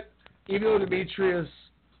know what? Even though Demetrius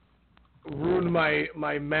ruined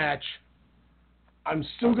my match, I'm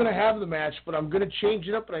still going to have the match, but I'm going to change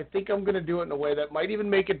it up, and I think I'm going to do it in a way that might even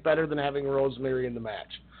make it better than having Rosemary in the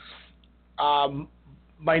match.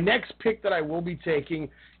 My next pick that I will be taking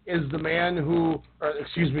is the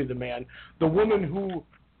woman who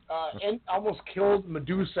almost killed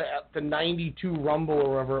Medusa at the 92 Rumble or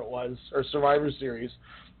whatever it was, or Survivor Series.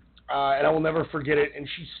 And I will never forget it, and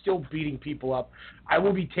she's still beating people up. I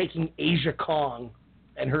will be taking Asia Kong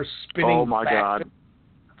and her spinning Oh, my God.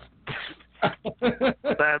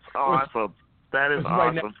 That's awesome. That is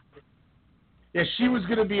awesome. Yeah, she was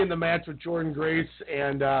going to be in the match with Jordan Grace,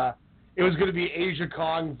 and it was going to be Asia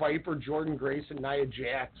Kong, Viper, Jordan Grace, and Nia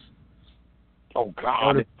Jax. Oh,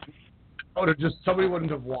 God. Somebody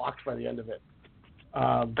wouldn't have walked by the end of it.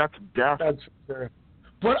 That's death. That's for sure.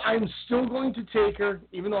 But I'm still going to take her,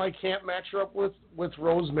 even though I can't match her up with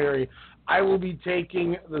Rosemary. I will be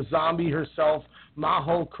taking the zombie herself,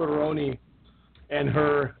 Maho Coroni, and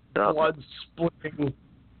her blood-splitting,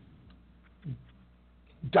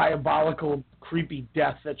 diabolical, creepy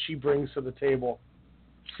death that she brings to the table.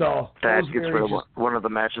 So that gets rid of one of the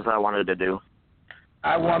matches I wanted to do.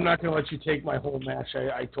 I'm not going to let you take my whole match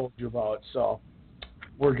I told you about. So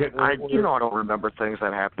we're getting. I don't remember things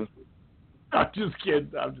that happened. I'm just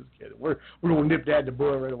kidding. We're going to nip that in the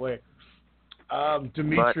bud right away.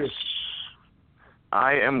 Demetrius. But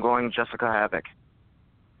I am going Jessica Havoc.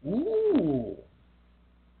 Ooh,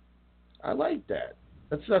 I like that.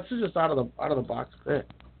 That's just out of the box pick.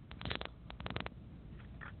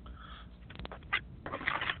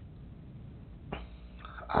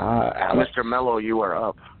 Mr. Mello, you are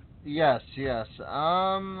up. Yes.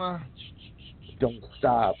 Don't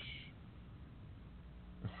stop.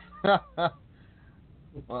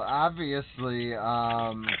 Well, obviously,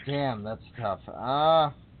 damn, that's tough.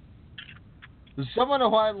 Someone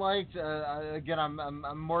who I liked, again,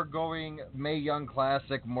 I'm more going Mae Young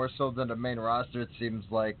Classic more so than the main roster, it seems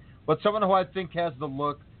like. But someone who I think has the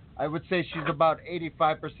look, I would say she's about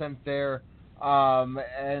 85% there,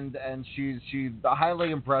 and she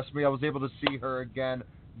highly impressed me. I was able to see her again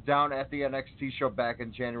down at the NXT show back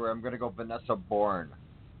in January. I'm going to go Vanessa Bourne.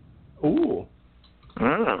 Ooh.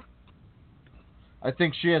 I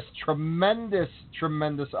think she has tremendous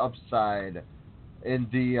upside in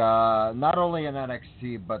the not only in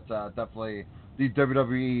NXT but definitely the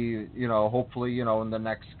WWE. Hopefully, in the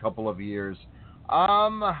next couple of years.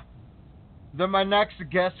 Then my next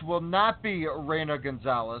guest will not be Reina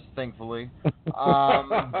Gonzalez, thankfully. But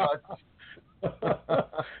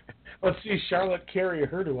let's see Charlotte carry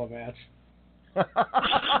her to a match.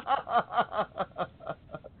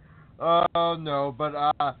 Oh no, but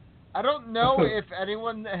I don't know if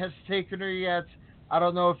anyone has taken her yet. I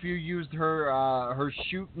don't know if you used her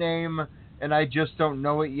shoot name, and I just don't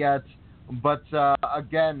know it yet. But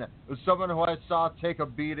again, someone who I saw take a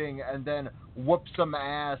beating and then whoop some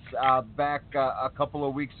ass back a couple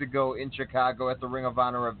of weeks ago in Chicago at the Ring of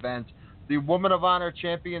Honor event. The Woman of Honor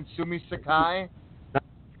champion, Sumi Sakai.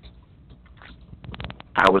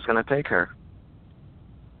 I was going to take her.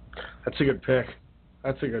 That's a good pick.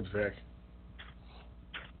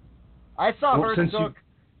 I saw her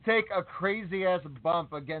take a crazy-ass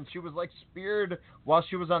bump. Again, she was, speared while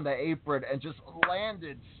she was on the apron and just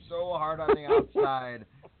landed so hard on the outside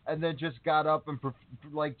and then just got up and,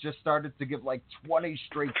 just started to give, 20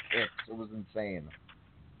 straight kicks. It was insane.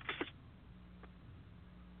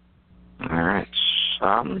 All right.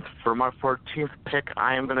 For my 14th pick,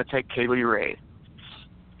 I am going to take Kaylee Ray.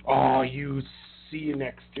 Oh, see you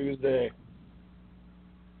next Tuesday.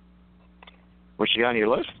 Was she on your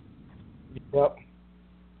list? Yep.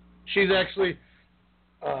 She's actually,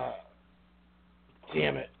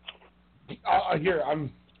 damn it. Here,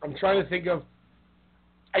 I'm trying to think of.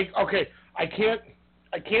 I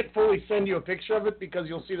can't fully send you a picture of it because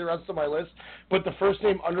you'll see the rest of my list. But the first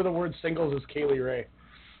name under the word singles is Kaylee Ray.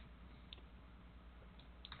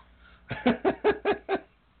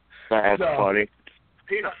 That's funny.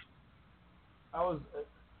 Peanut.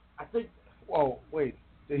 Whoa, wait.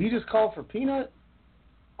 Did he just call for Peanut?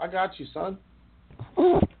 I got you, son.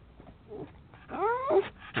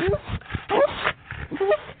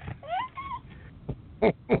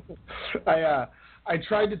 I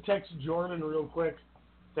tried to text Jordan real quick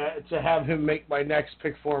to have him make my next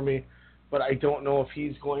pick for me, but I don't know if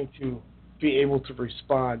he's going to be able to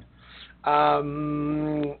respond.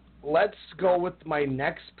 Let's go with my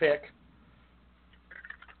next pick.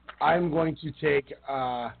 I'm going to take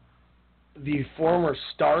the former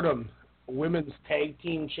Stardom Women's Tag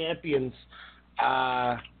Team Champions,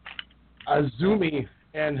 Azumi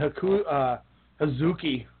and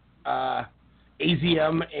Hazuki,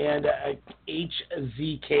 AZM and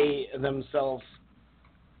HZK themselves.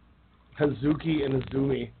 Hazuki and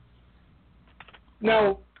Azumi.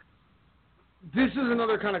 Now, this is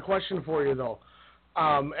another kind of question for you, though.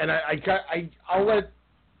 And I'll let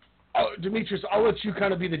Demetrius, I'll let you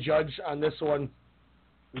kind of be the judge on this one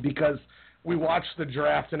because we watched the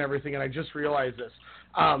draft and everything, and I just realized this.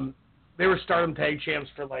 They were Stardom Tag Champs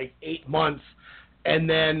for 8 months, and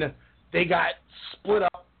then they got split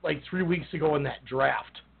up 3 weeks ago in that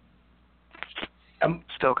draft.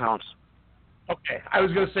 Still counts. Okay, I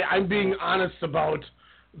was going to say I'm being honest about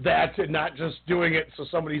that and not just doing it so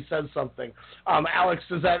somebody says something. Alex,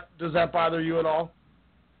 does that bother you at all?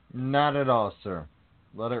 Not at all, sir.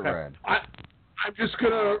 Let it ride. I'm just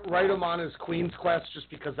gonna write them on as Queen's class, just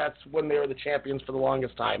because that's when they were the champions for the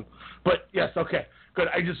longest time. But yes, okay, good.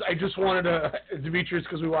 I just wanted to, Demetrius,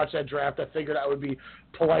 because we watched that draft. I figured I would be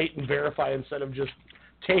polite and verify instead of just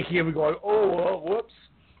taking him and going, oh, whoops,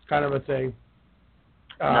 kind of a thing.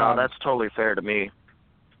 No, that's totally fair to me.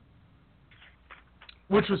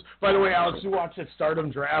 Which was, by the way, Alex, you watched that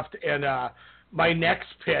Stardom draft, and my next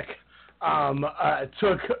pick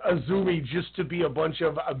took Azumi just to be a bunch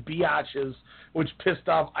of biatches, which pissed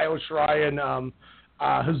off Io Shirai and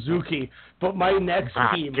Hazuki. But my next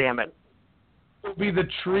team will be the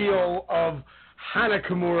trio of Hana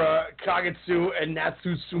Kimura, Kagetsu, and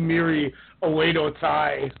Natsu Sumire Oedo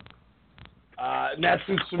Tai.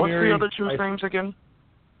 Natsu Sumire. What's the other two names again?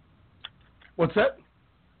 What's that?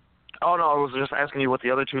 Oh, no, I was just asking you what the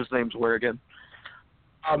other two's names were again.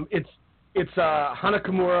 It's Hana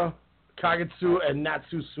Kimura, Kagetsu, and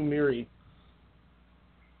Natsu Sumire.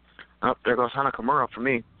 Oh, there goes Hana Kimura for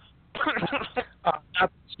me.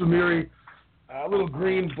 Natsu Sumire, a little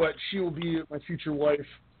green, but she will be my future wife.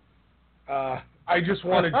 I just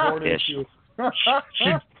wanted Jordan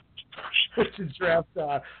to draft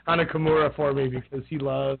Hana Kimura for me because he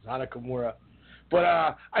loves Hana Kimura. But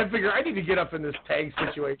I figure I need to get up in this tag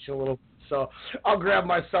situation a little bit. So I'll grab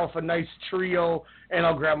myself a nice trio, and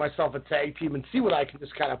I'll grab myself a tag team and see what I can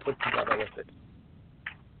just kind of put together with it.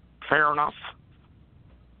 Fair enough.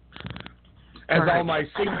 As all my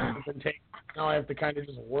singles have been taken, now I have to kind of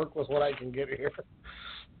just work with what I can get here.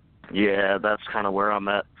 Yeah, that's kind of where I'm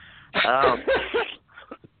at.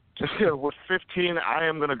 With 15, I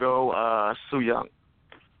am going to go Su Yung.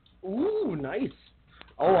 Ooh, nice.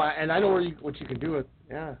 Oh, and I know what you can do with.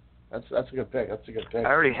 Yeah, that's a good pick. That's a good pick. I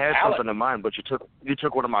already had something in mind, but you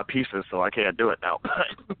took one of my pieces, so I can't do it now.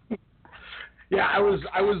 Yeah, I was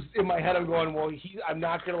in my head. I'm going, well, I'm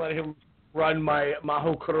not going to let him run my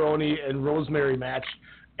Maho Karoni and Rosemary match,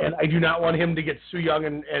 and I do not want him to get Su Yung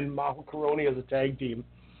and Maho Karoni as a tag team.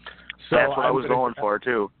 So that's what I was going for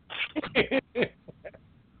too. Let's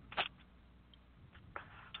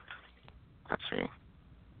see.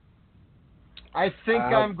 I think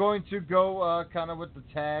I'm going to go kind of with the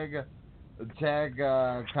tag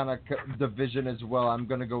kind of division as well. I'm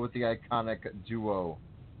going to go with the Iconic duo.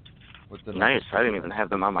 With the nice. I didn't even have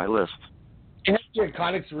them on my list. I had the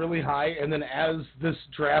Iconics really high, and then as this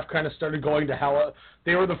draft kind of started going to hell,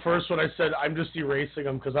 they were the first one I said, I'm just erasing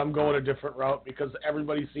them because I'm going a different route because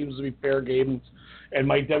everybody seems to be fair games, and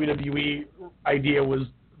my WWE idea was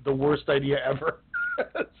the worst idea ever.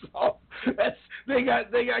 So they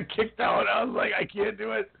got kicked out. I was like, I can't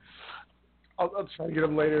do it. I'll try to get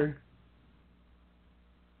them later.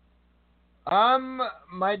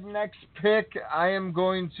 My next pick, I'm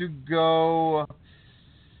going to go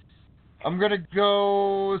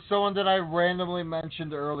someone that I randomly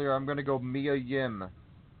mentioned earlier. I'm gonna go Mia Yim.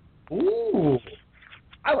 Ooh,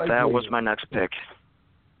 I like that. Mia. Was my next pick.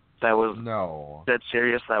 That was dead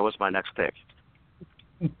serious. That was my next pick.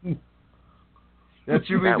 That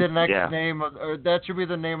should be the next name of. That should be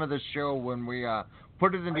the name of the show when we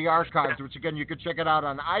put it in the archives. Which again, you can check it out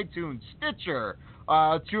on iTunes, Stitcher,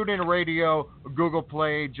 TuneIn Radio, Google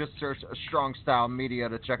Play. Just search Strong Style Media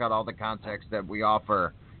to check out all the context that we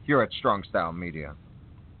offer here at Strong Style Media.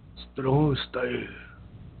 Strong Style.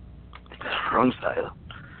 Strong Style.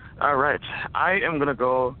 All right, I am gonna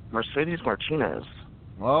go Mercedes Martinez.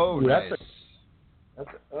 Oh, nice.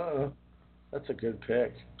 That's a good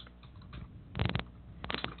pick.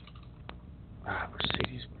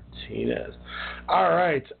 Mercedes Martinez. All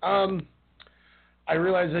right. I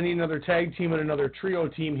realize I need another tag team and another trio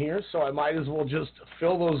team here, so I might as well just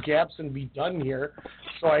fill those gaps and be done here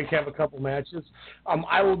so I can have a couple matches.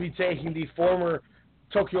 I will be taking the former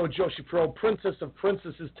Tokyo Joshi Pro Princess of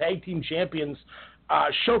Princesses Tag Team Champions,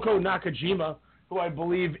 Shoko Nakajima, who I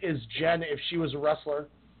believe is Jen if she was a wrestler,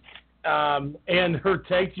 and her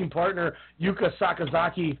tag team partner, Yuka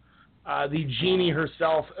Sakazaki, the genie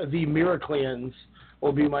herself, the Miracleans,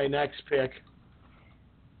 will be my next pick.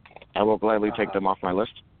 I will gladly take them off my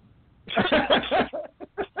list.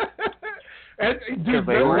 And, dude,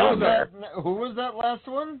 who was that last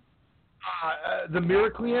one? The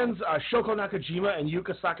Miracleans, Shoko Nakajima and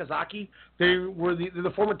Yuka Sakazaki. They were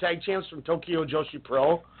the former tag champs from Tokyo Joshi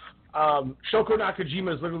Pro. Shoko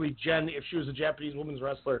Nakajima is literally Jen if she was a Japanese women's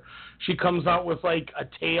wrestler. She comes out with like a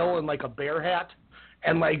tail and like a bear hat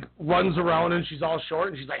and like runs around and she's all short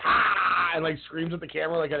and she's like, ah, and like screams at the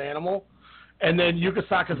camera like an animal. And then Yuka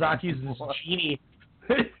Sakazaki is this genie.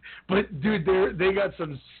 But dude, they got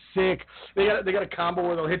some sick. They got a combo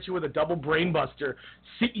where they'll hit you with a double brain buster,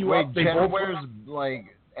 sit you up. They Jen both wears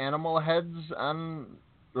like animal heads on,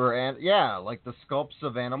 like the sculpts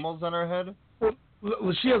of animals on her head.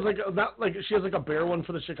 She has she has like a bear one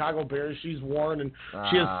for the Chicago Bears she's worn, and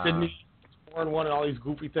she has Sydney worn one and all these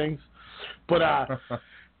goofy things. But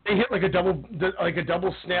they hit like a double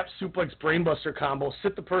snap suplex brainbuster combo,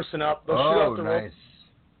 sit the person up, they'll shoot out the rope.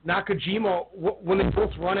 Nakajima, when they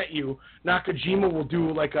both run at you, Nakajima will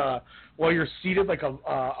do while you're seated, like a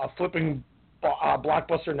flipping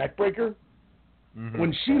blockbuster neck breaker. Mm-hmm.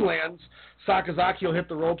 When she lands, Sakazaki will hit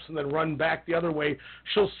the ropes and then run back the other way.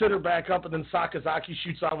 She'll sit her back up, and then Sakazaki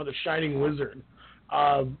shoots out with a Shining Wizard.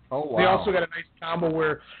 Wow. They also got a nice combo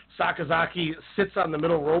where Sakazaki sits on the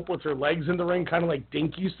middle rope with her legs in the ring, kind of like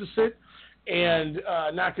Dink used to sit, and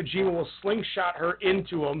Nakajima will slingshot her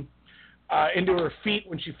into her feet.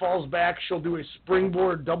 When she falls back, she'll do a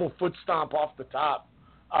springboard double foot stomp off the top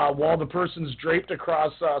while the person's draped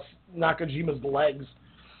across Nakajima's legs.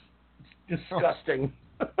 Disgusting.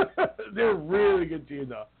 They're a really good team,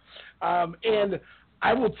 though. And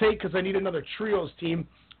I will take, because I need another trios team,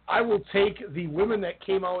 I will take the women that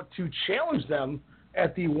came out to challenge them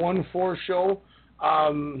at the 1-4 show.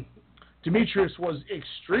 Demetrius was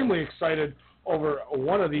extremely excited over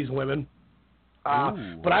one of these women.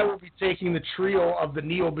 But I will be taking the trio of the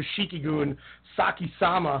Neo Bishikigun,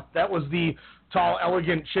 Saki-sama. That was the tall,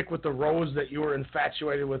 elegant chick with the rose that you were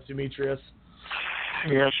infatuated with, Demetrius.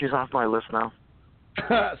 Yeah, she's off my list now.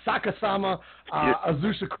 Sakasama,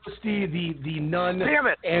 Azusa Christie, the nun, damn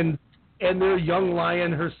it, and their young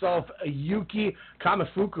lion herself, Yuki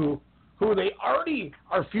Kamifuku, who they already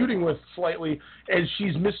are feuding with slightly, as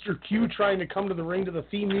she's Mr. Q trying to come to the ring to the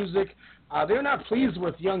theme music. They're not pleased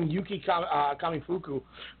with young Yuki Kamifuku.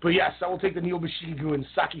 But yes, I will take the Neo Bishikigu and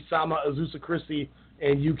Saki-sama, Azusa Christie,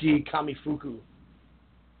 and Yuki Kamifuku.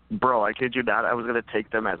 Bro, I kid you not, I was going to take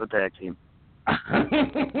them as a tag team. Dude,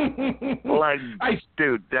 I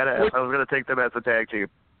was going to take them as a tag team.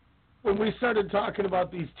 When we started talking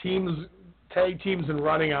about these teams, tag teams and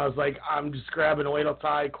running, I was like, I'm just grabbing Oedo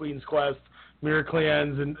Tai, Queen's Quest,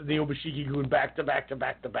 Miracleans, and Neo Bishikigun back to back to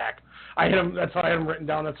back to back. That's how I had them written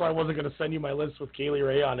down. That's why I wasn't going to send you my list with Kaylee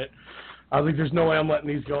Ray on it. I was like, there's no way I'm letting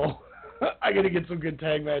these go. I got to get some good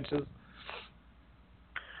tag matches.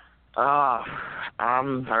 I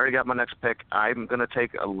already got my next pick. I'm going to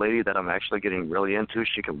take a lady that I'm actually getting really into.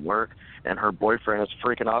 She can work, and her boyfriend is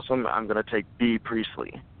freaking awesome. I'm going to take Bea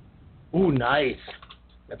Priestley. Ooh, nice.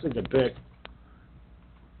 That's a good pick.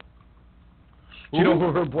 Do you know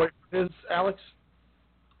who her boyfriend is, Alex?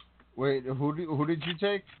 Wait, who did you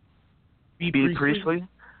take? Bea Priestley?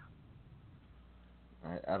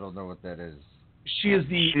 I don't know what that is. She is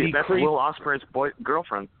that's Will Ospreay's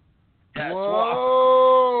girlfriend. Yeah,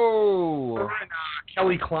 whoa! Her and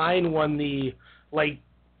Kelly Klein won the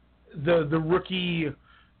rookie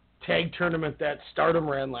tag tournament that Stardom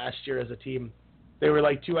ran last year as a team. They were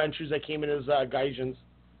like two entries that came in as Gaijins.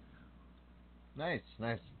 Nice.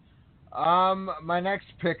 My next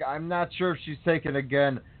pick, I'm not sure if she's taken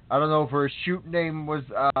again. I don't know if her shoot name was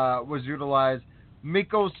utilized.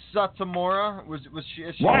 Miko Satomura was she?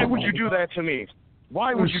 Why would you do that to me?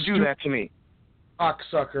 Why would you do that to me?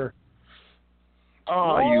 Cocksucker.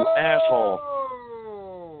 Oh, whoa! You asshole!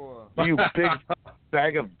 You big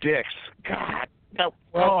bag of dicks! God. No.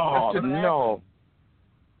 Well, no.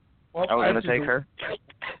 Well, I was going to take her.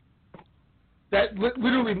 That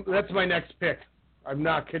literally, that's my next pick. I'm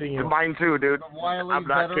not kidding you. Mine too, dude. I'm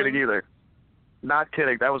not kidding either. Not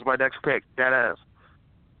kidding. That was my next pick. Dead ass.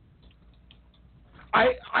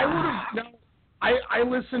 I would have. I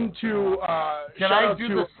listened to. Can I do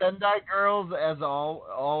the Sendai Girls as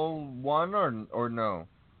all one or no?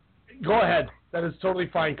 Go ahead. That is totally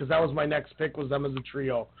fine because that was my next pick. Was them as a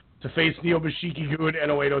trio to face Neo Bishikigun and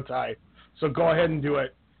Oedo Tai. So go ahead and do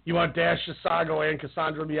it. You want Dash Shisago and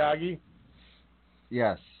Cassandra Miyagi?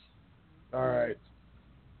 Yes. All right.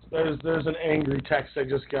 There's an angry text I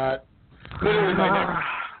just got. Literally my next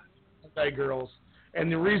Sendai Girls. And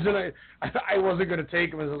the reason I wasn't going to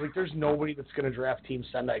take them is I was like, there's nobody that's going to draft Team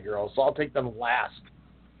Sendai Girls, so I'll take them last.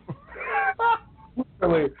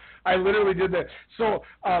 I literally did that. So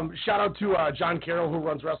shout out to John Carroll, who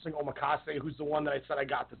runs Wrestling Omakase, who's the one that I said I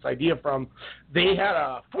got this idea from. They had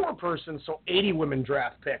a 4-person, so 80 women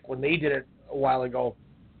draft pick when they did it a while ago.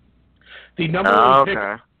 The number one pick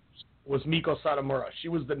was Miko Satomura. She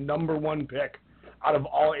was the number one pick out of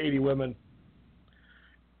all 80 women.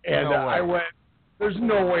 And I went, there's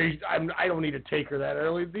no way, I don't need to take her that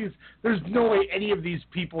early. There's no way any of these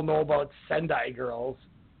people know about Sendai Girls.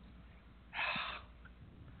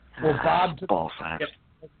 Well, Bob,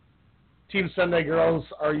 Team Sendai Girls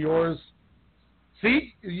are yours.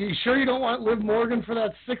 See, you sure you don't want Liv Morgan for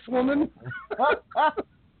that 6th woman?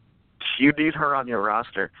 You need her on your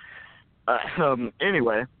roster.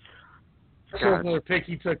 Anyway, So another pick,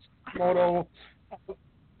 he took Sakamoto.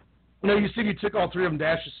 No, you said you took all three of them,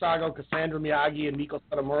 Dash Sago, Cassandra Miyagi, and Miko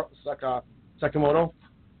Sakamoto?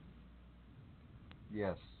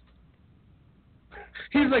 Yes.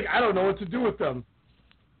 He's like, I don't know what to do with them.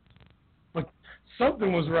 But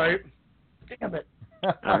something was right. Damn it.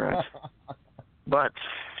 All right. But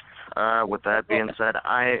with that being said,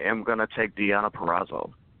 I am going to take Deonna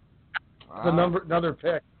Purrazzo. Another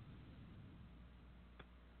pick.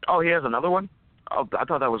 Oh, he has another one? Oh, I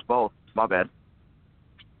thought that was both. My bad.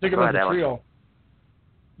 Take it as a trio.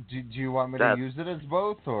 Do you want me to use it as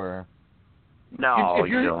both, or? No,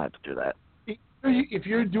 you don't have to do that. If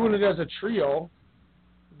you're doing it as a trio,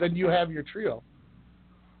 then you have your trio.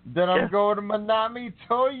 Then I'm going to Manami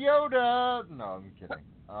Toyota. No, I'm kidding.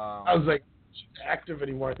 I was like, she's active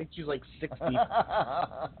anymore. I think she's like 60.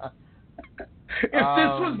 If this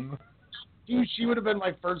was she would have been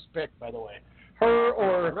my first pick, by the way. Her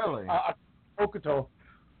or really? Okuto.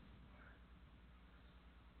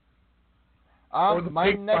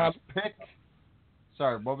 My next pick.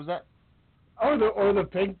 Sorry, what was that? Or the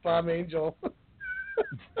Pink Bomb Angel.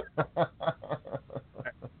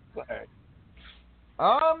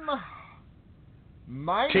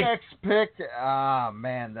 My next pick.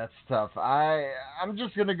 Man, that's tough. I'm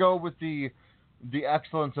just gonna go with the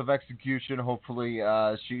excellence of execution. Hopefully,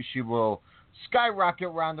 she will skyrocket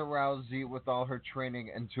Ronda Rousey with all her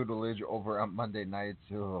training and tutelage over on Monday nights.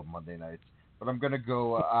 But I'm going to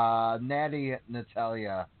go Natty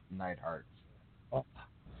Natalya Neidhart.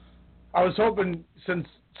 I was hoping, since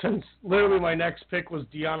literally my next pick was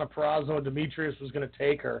Deonna Purrazzo and Demetrius was going to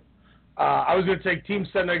take her, I was going to take Team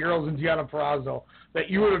Sendai Girls and Deonna Purrazzo, that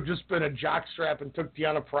you would have just been a jockstrap and took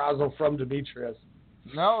Deonna Purrazzo from Demetrius.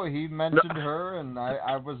 No, he mentioned her, and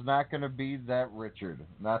I was not going to be that Richard.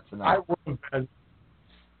 Not tonight. I would have been.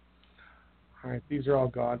 All right, these are all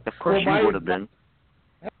gone. Of course you would have been.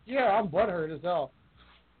 Yeah, I'm butthurt as hell.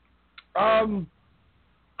 I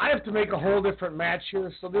have to make a whole different match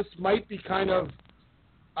here, so this might be kind of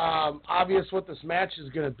obvious what this match is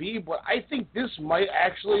going to be, but I think this might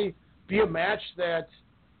actually be a match that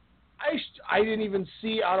I didn't even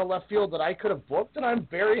see out of left field that I could have booked, and I'm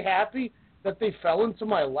very happy that they fell into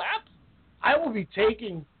my lap. I will be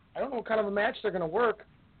taking, I don't know what kind of a match they're going to work,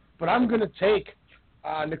 but I'm going to take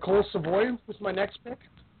Nicole Savoy with my next pick.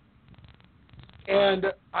 And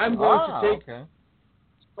I'm going to take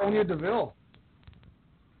Sonya Deville.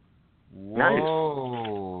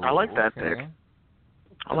 Whoa. Nice. I like that pick.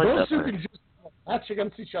 I like Those that two pick. can just match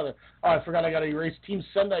against each other. Oh, I forgot I got to erase Team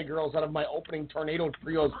Sendai Girls out of my opening Tornado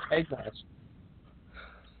Trios tag match.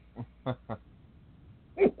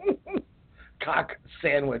 Cock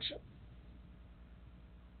sandwich.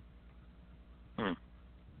 I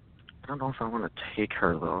don't know if I want to take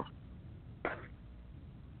her, though.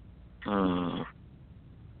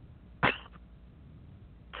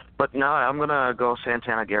 But no, I'm going to go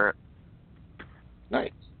Santana Garrett.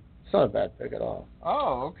 Nice. It's not a bad pick at all.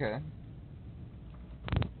 Oh, okay.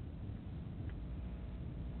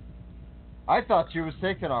 I thought she was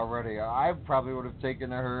taken already. I probably would have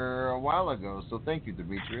taken her a while ago, so thank you,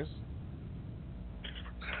 Demetrius.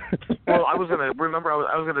 Well, I was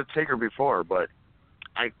gonna take her before, but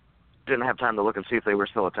I didn't have time to look and see if they were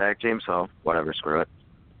still a tag team, so whatever, screw it.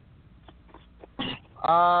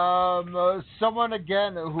 Someone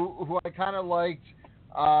again who I kind of liked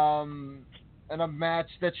in a match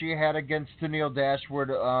that she had against Tennille Dashwood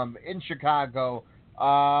in Chicago.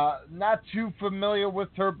 Not too familiar with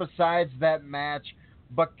her besides that match,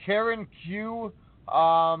 but Karen Q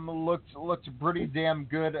looked pretty damn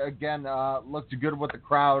good. Again, looked good with the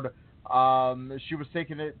crowd. She was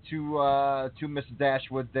taking it to Miss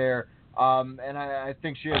Dashwood there, and I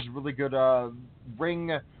think she has really good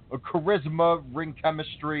ring charisma, ring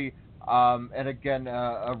chemistry, and again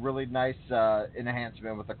a really nice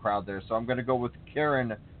enhancement with the crowd there. So I'm going to go with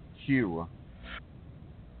Karen Q.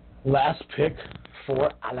 Last pick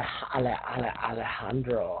for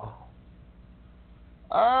Alejandro.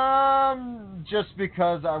 Just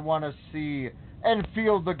because I want to see and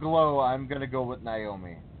feel the glow, I'm going to go with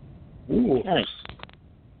Naomi. Ooh, nice.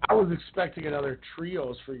 I was expecting another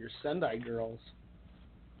trios for your Sendai Girls.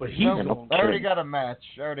 But he's I already got a match.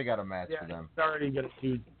 For them. He's already going to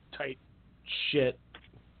do tight shit.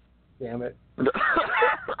 Damn it. I'm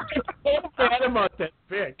mad about that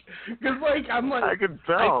pick. Because, I can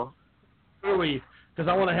tell. Really, because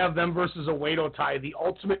I want to have them versus Oedo Tai, the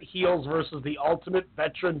ultimate heels versus the ultimate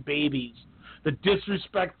veteran babies, the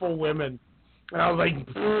disrespectful women. And I was like,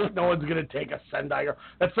 no one's going to take a Sendai Girl.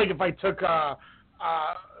 That's like if I took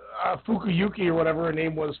Fukuyuki or whatever her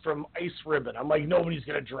name was from Ice Ribbon. I'm like, nobody's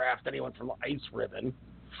going to draft anyone from Ice Ribbon.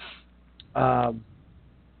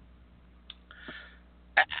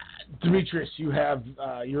 Demetrius, you have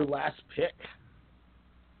your last pick.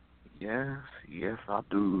 Yes, I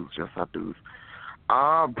do. Yes, I do.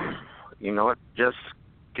 You know what? Just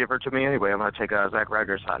give her to me anyway. I'm going to take Zack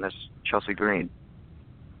Ryder's hotness, Chelsea Green.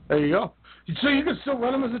 There you go. So you can still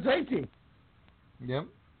run them as a tag team. Yep.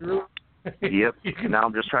 Yep. Now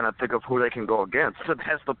I'm just trying to think of who they can go against.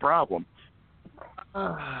 That's the problem.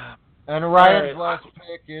 And Ryan's last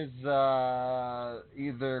pick is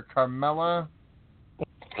either Carmella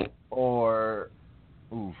or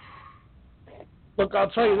oof. Look, I'll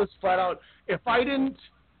tell you this flat out. If I didn't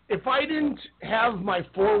have my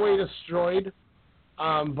 4-way destroyed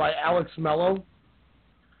by Alex Mello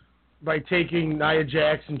by taking Nia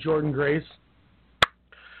Jax and Jordynne Grace,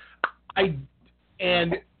 I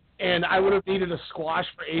would have needed a squash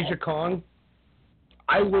for Asia Kong,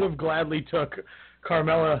 I would have gladly took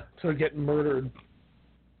Carmella to get murdered.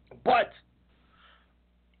 But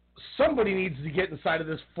somebody needs to get inside of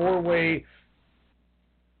this 4-way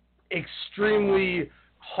extremely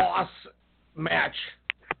hoss match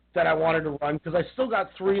that I wanted to run, because I still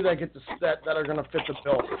got 3 that get that are going to fit the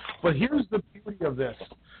bill. But here's the beauty of this,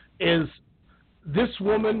 is this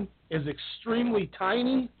woman is extremely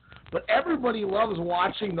tiny, but everybody loves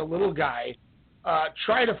watching the little guy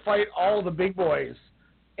try to fight all the big boys.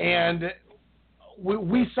 And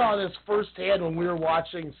we saw this firsthand when we were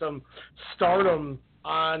watching some Stardom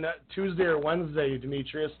on Tuesday or Wednesday,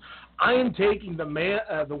 Demetrius. I am taking the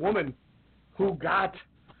woman who got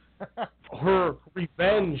her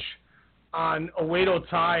revenge on Oedo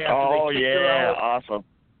Tai after they kicked her out.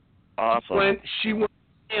 Awesome. She went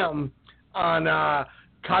ham on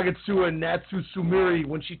Kagetsu and Natsu Sumiri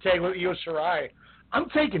when she tagged with Io Shirai. I'm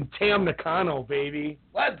taking Tam Nakano, baby.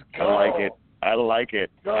 Let's go. I like it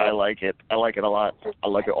a lot. I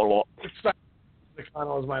like it a lot.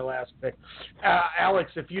 Nakano is my last pick.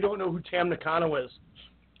 Alex, if you don't know who Tam Nakano is,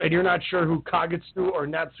 and you're not sure who Kagetsu or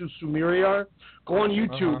Natsu Sumiri are, go on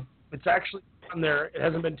YouTube. It's actually on there. It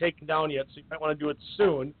hasn't been taken down yet, so you might want to do it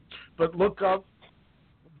soon. But look up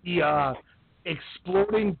the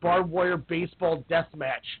exploding barbed wire baseball death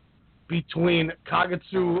match between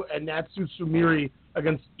Kagetsu and Natsu Sumiri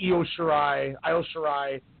against Io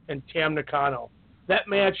Shirai, and Tam Nakano. That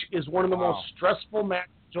match is one of the most stressful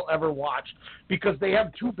matches you'll ever watch, because they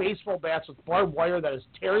have 2 baseball bats with barbed wire that is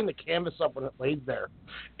tearing the canvas up when it lays there,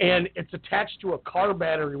 and it's attached to a car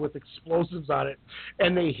battery with explosives on it,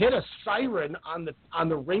 and they hit a siren on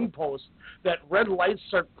the ring post. That red lights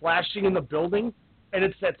start flashing in the building, and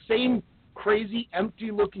it's that same crazy empty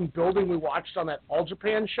looking building we watched on that All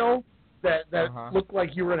Japan show that looked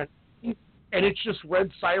like you were in and it's just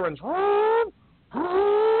red sirens.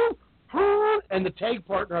 And the tag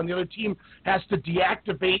partner on the other team has to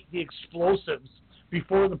deactivate the explosives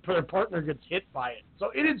before their partner gets hit by it. So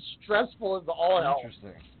it is stressful as all hell.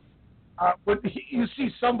 Interesting. But you see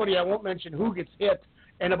somebody, I won't mention who, gets hit,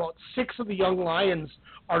 and about 6 of the young lions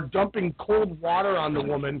are dumping cold water on the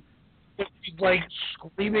woman. She's like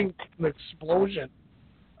screaming an explosion.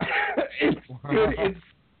 It's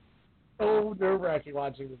so nerve-wracking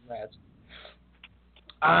watching this match.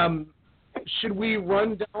 Should we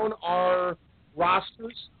run down our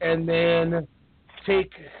rosters and then take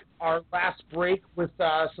our last break with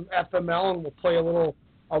some FML, and we'll play a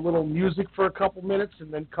little music for a couple minutes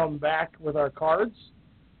and then come back with our cards?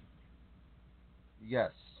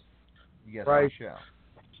 Yes, right. We shall.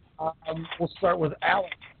 We'll start with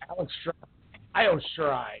Alex Io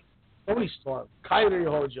Shirai, Toni Storm, Kairi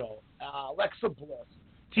Hojo, Alexa Bliss,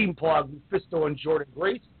 Team Plug, Mephisto and Jordynne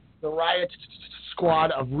Grace, the Riot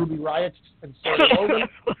Squad of Ruby Riot and Sarah Logan,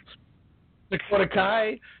 Dakota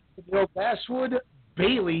Kai, Will Bashwood,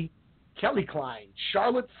 Bayley, Kelly Klein,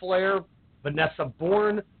 Charlotte Flair, Vanessa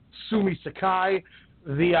Bourne, Sumi Sakai,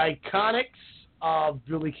 the Iconics of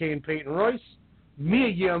Billie Kay and Peyton Royce, Mia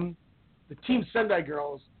Yim, the Team Sendai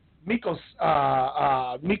Girls, Miko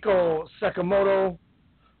Sakamoto,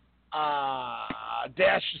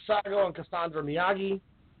 Dash Sago and Cassandra Miyagi,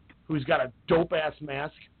 who's got a dope-ass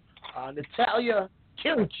mask, Natalia,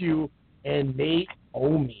 Karen Q, and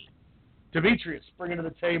Naomi. Demetrius, bringing to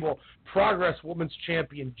the table Progress Women's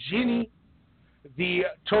Champion Ginny, the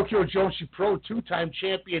Tokyo Joshi Pro 2-time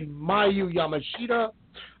champion Mayu Yamashita,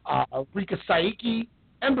 Rika Saiki,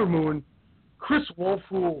 Ember Moon, Chris Wolf,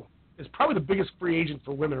 who is probably the biggest free agent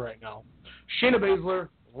for women right now, Shayna Baszler,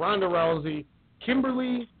 Ronda Rousey,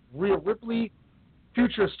 Kimberly, Rhea Ripley,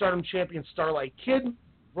 future Stardom champion Starlight Kid,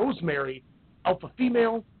 Rosemary, Alpha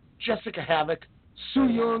Female, Jessica Havoc, Su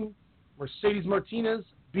Yung, Mercedes Martinez,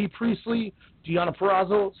 Bea Priestley, Deonna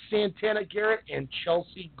Purrazzo, Santana Garrett, and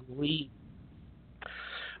Chelsea Green.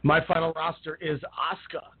 My final roster is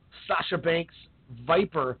Asuka, Sasha Banks,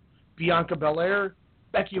 Viper, Bianca Belair,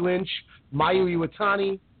 Becky Lynch, Mayu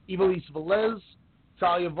Iwatani, Ivelisse Velez,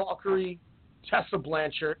 Talia Valkyrie, Tessa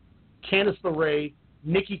Blanchard, Candice LeRae,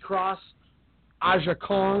 Nikki Cross, Aja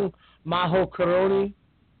Kong, Maho Karoni,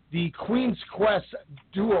 the Queen's Quest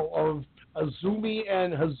duo of Azumi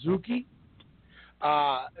and Hazuki,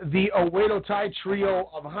 the Oedo Tai trio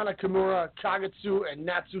of Hana Kimura, Kagetsu, and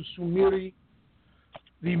Natsu Sumiri,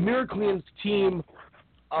 the Miracleans team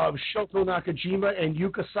of Shoko Nakajima and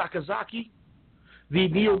Yuka Sakazaki, the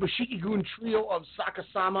Neo Bashiki-gun trio of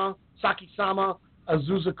Saki-sama,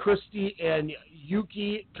 Azusa Christie, and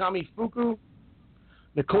Yuki Kamifuku,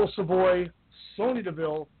 Nicole Savoy, Sonya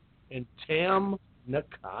Deville, and Tam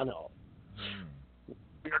Nakano.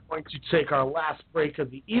 We are going to take our last break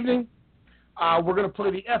of the evening. We're going to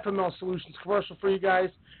play the FML Solutions commercial for you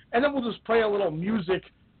guys, and then we'll just play a little music,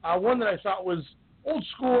 one that I thought was old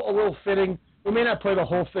school, a little fitting. We may not play the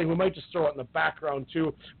whole thing. We might just throw it in the background,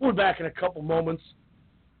 too. We'll be back in a couple moments.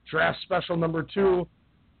 Draft special number 2.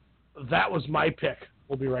 That was my pick.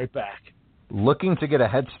 We'll be right back. Looking to get a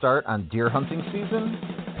head start on deer hunting season?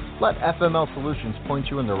 Let FML Solutions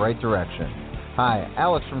point you in the right direction. Hi,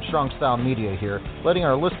 Alex from Strong Style Media here, letting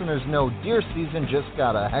our listeners know deer season just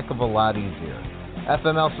got a heck of a lot easier.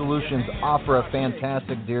 FML Solutions offer a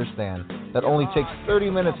fantastic deer stand that only takes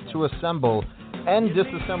 30 minutes to assemble and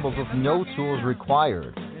disassembles with no tools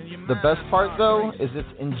required. The best part, though, is its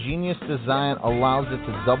ingenious design allows it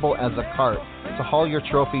to double as a cart to haul your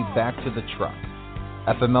trophy back to the truck.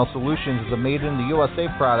 FML Solutions is a made-in-the-USA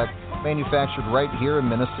product manufactured right here in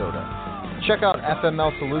Minnesota. Check out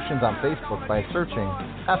FML Solutions on Facebook by searching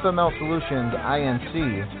FML Solutions INC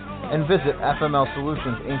and visit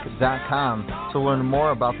FMLSolutionsInc.com to learn more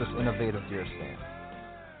about this innovative deer stand.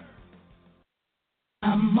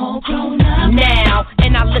 I'm all grown up now,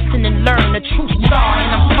 and I listen and learn the true star,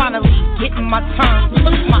 and I'm finally getting my turn.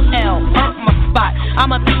 Took my L, earned my spot.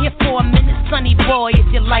 I'ma be here for a minute, sonny boy, if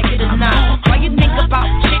you like it or not. While you think about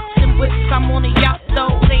chicks and whips, I'm on a yacht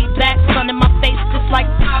though. Lay back, sun in my face, just like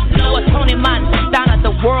Pablo or Tony Montana.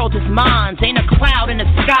 The world is mine. Ain't a cloud in the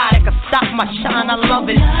sky that can stop my shine. I love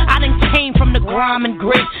it. I done came from the grime and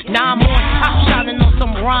grit. Now I'm on top, shining on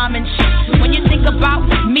some rhyme and shit. When you think about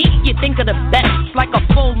me, you think of the best. Like a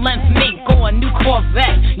full-length mink or a new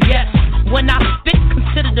Corvette. Yes, when I spit,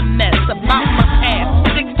 consider the mess. About my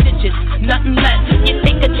ass, 6 digits, nothing less. You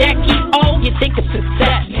think of Jackie O, you think of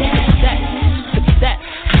success. Success.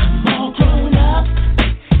 I'm all grown up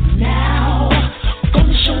now.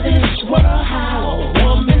 Gonna show this world how a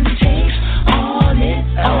woman takes on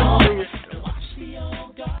it all.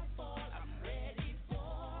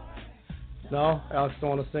 No? Alex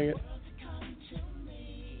don't want to sing it?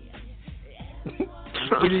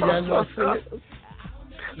 Do you guys want to sing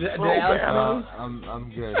it?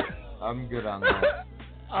 I'm good. I'm good on that.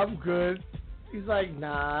 I'm good. He's like,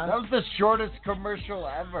 nah. That was the shortest commercial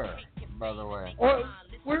ever, by the way. Or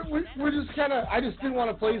we're just kind of. I just didn't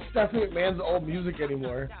want to play Stephanie McMahon's old music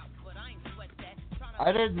anymore.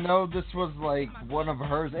 I didn't know this was like one of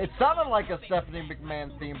hers. It sounded like a Stephanie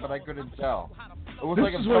McMahon theme, but I couldn't tell. It was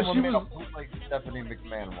like if someone made a like Stephanie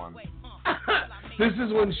McMahon one. This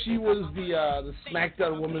is when she was the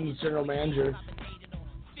SmackDown Women's General Manager.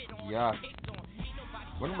 Yuck.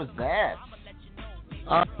 When was that?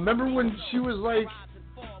 Remember when she was like,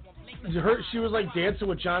 she was like dancing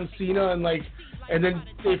with John Cena and then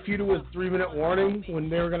they feuded with 3 Minute Warning when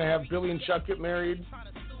they were gonna have Billy and Chuck get married.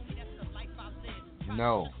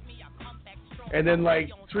 No. And then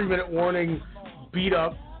 3 Minute Warning beat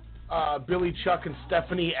up Billy, Chuck, and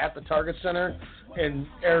Stephanie at the Target Center, and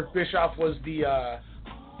Eric Bischoff was the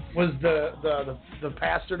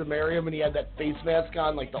pastor to marry him, and he had that face mask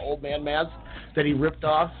on, like the old man mask that he ripped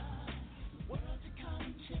off.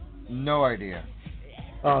 No idea.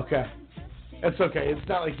 Oh, okay. It's okay. It's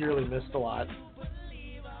not like you really missed a lot.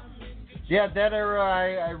 Yeah, that era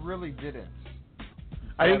I really didn't.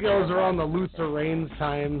 I think it was around the Luther Reigns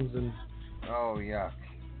times and. Oh yeah.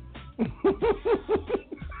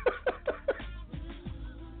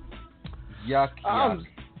 Yuck.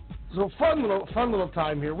 So fun little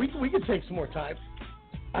time here. We could take some more time.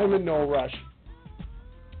 I'm in no rush.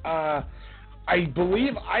 I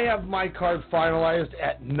believe I have my card finalized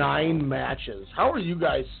at 9 matches. How are you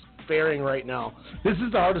guys faring right now? This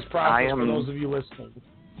is the hardest process for those of you listening.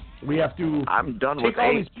 We have to. I'm done take with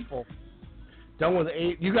all 8. These people. Done with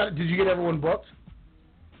 8. Did you get everyone booked?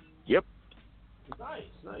 Yep. Nice.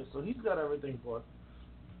 So he's got everything booked.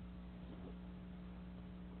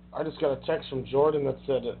 I just got a text from Jordan that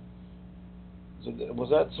said, was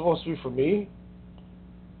that supposed to be for me?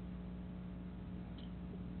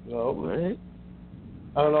 No. What?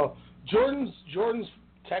 I don't know. Jordan's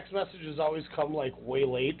text messages always come like way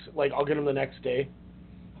late. Like I'll get them the next day,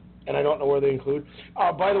 and I don't know where they include.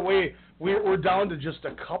 By the way, we're down to just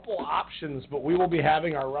a couple options, but we will be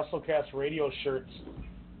having our WrestleCast radio shirts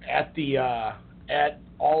at the at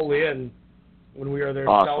All In when we are there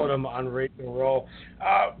selling them on Radio Row.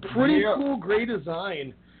 Pretty cool, great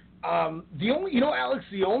design. The only, Alex,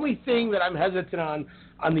 the only thing that I'm hesitant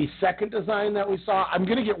on the second design that we saw, I'm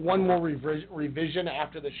going to get one more revision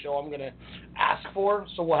after the show I'm going to ask for,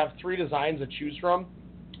 so we'll have 3 designs to choose from.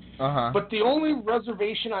 Uh-huh. But the only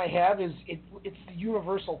reservation I have is it's the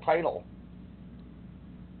Universal title.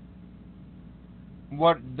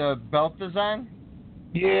 What, the belt design?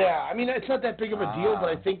 Yeah, I mean, it's not that big of a deal, but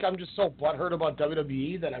I think I'm just so butthurt about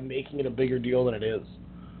WWE that I'm making it a bigger deal than it is.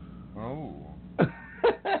 Oh.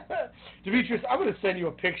 Demetrius, I'm going to send you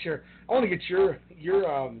a picture. I want to get your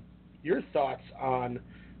thoughts on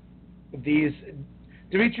these.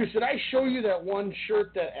 Demetrius, did I show you that one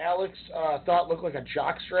shirt that Alex thought looked like a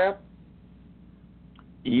jockstrap?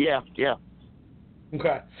 Yeah.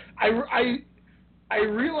 Okay. I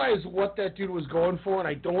realized what that dude was going for, and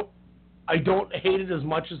I don't hate it as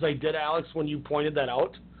much as I did, Alex, when you pointed that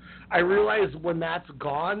out. I realized when that's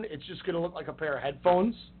gone, it's just going to look like a pair of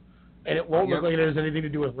headphones, and it won't look like it has anything to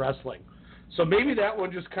do with wrestling. So maybe that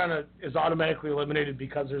one just kind of is automatically eliminated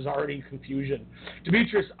because there's already confusion.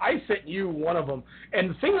 Demetrius, I sent you one of them. And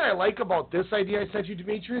the thing that I like about this idea I sent you,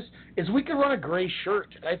 Demetrius, is we could run a gray shirt.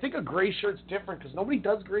 And I think a gray shirt's different because nobody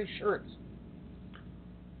does gray shirts.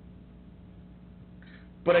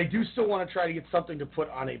 But I do still want to try to get something to put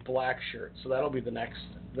on a black shirt. So that'll be the next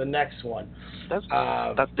one.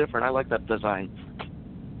 That's different. I like that design.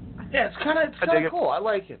 Yeah, it's kind of cool. I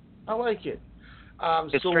like it.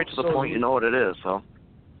 It's straight to the point. You know what it is, so.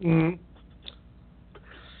 Mm-hmm.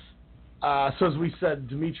 So as we said,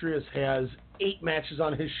 Demetrius has 8 matches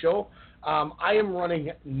on his show. I am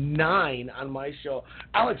running 9 on my show.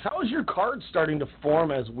 Alex, how is your card starting to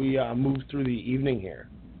form as we move through the evening here?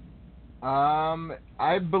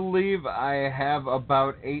 I believe I have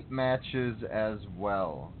about 8 matches as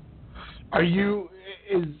well. Are you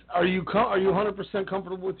 100%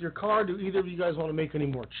 comfortable with your card? Do either of you guys want to make any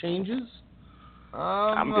more changes?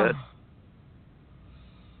 I'm good.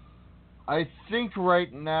 I think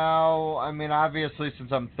right now, I mean, obviously,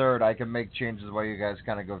 since I'm third, I can make changes while you guys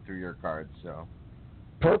kind of go through your cards. So.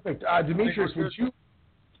 Perfect. Demetrius,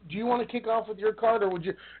 do you want to kick off with your card, or would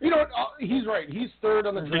you? You know what? He's right. He's third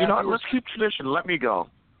on the draft. You know what? Let's keep tradition. Let me go.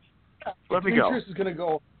 Demetrius is going to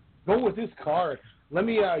go with his card. Let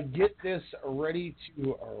me get this ready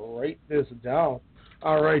to write this down.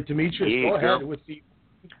 All right, Demetrius, go ahead with the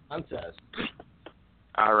contest.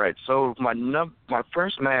 All right, so my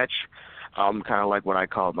first match, kind of like what I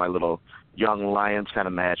call my little Young Lions kind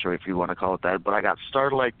of match, or if you want to call it that. But I got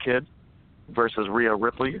Starlight Kid versus Rhea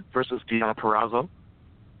Ripley versus Deonna Purrazzo.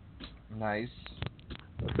 Nice.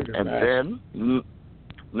 And then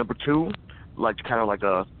number 2, kind of like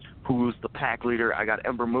a who's the pack leader. I got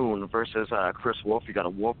Ember Moon versus Chris Wolf. You got a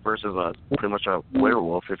wolf versus pretty much a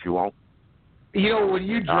werewolf, if you won't. You know, when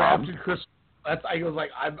you drafted Chris, I was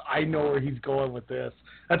like, I know where he's going with this.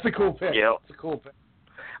 That's a cool pick. Yeah. That's a cool pick.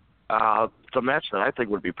 The match that I think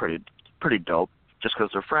would be pretty dope, just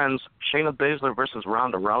because they're friends. Shayna Baszler versus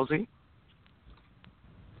Ronda Rousey.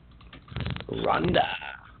 Ronda.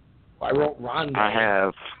 I wrote Ronda.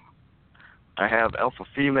 I have Alpha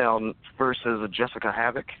Female versus Jessica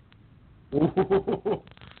Havoc. Ooh,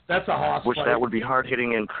 that's a hot which fight. That would be hard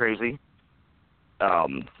hitting and crazy.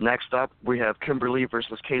 Next up, we have Kimberly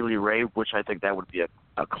versus Kaylee Ray, which I think that would be a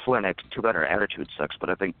clinic. Too bad her attitude sucks, but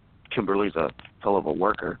I think Kimberly's a hell of a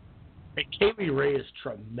worker. Hey, Kaylee Ray is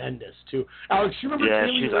tremendous too. Alex, you remember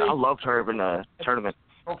Kaylee Ray? I loved her in the tournament.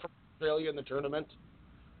 From Australia in the tournament,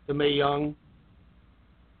 the Mae Young.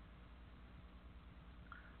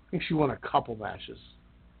 I think she won a couple matches.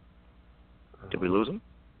 Did we lose him?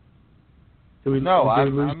 No,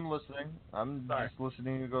 I'm listening. I'm just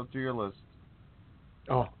listening to go through your list.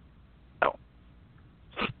 Oh.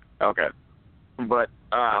 Okay. But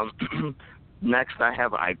next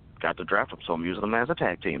I got to draft them, so I'm using them as a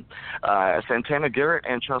tag team. Santana Garrett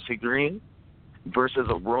and Chelsea Green versus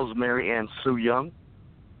Rosemary and Sue Young.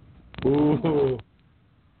 Ooh.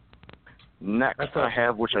 Next I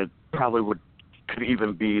have, which I probably could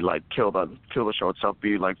even be like kill the show itself,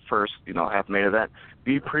 be like first, half main event.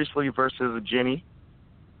 Bea Priestley versus Jenny.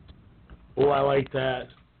 Oh, I like that.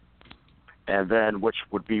 And then, which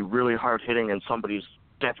would be really hard hitting, and somebody's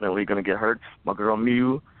definitely going to get hurt. My girl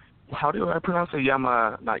Miu. How do I pronounce it?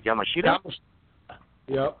 Not Yamashita.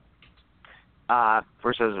 Yep.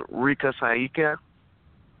 Versus Rika Saika.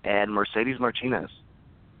 and Mercedes Martinez.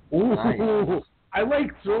 Ooh, Nice. I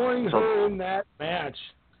like throwing her in that match.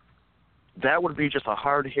 That would be just a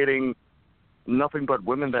hard-hitting, nothing but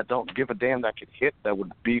women that don't give a damn that can hit, that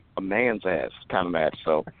would beat a man's ass kind of match.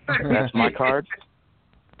 So that's my card.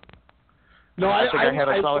 No, I think I had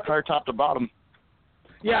a solid card top to bottom.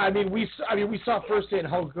 Yeah, I mean we saw firsthand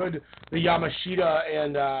how good the Yamashita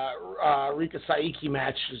and Rika Saiki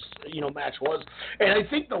match was, and I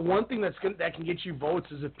think the one thing that can get you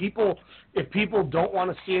votes is if people don't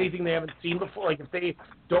want to see anything they haven't seen before, like if they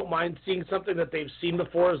don't mind seeing something that they've seen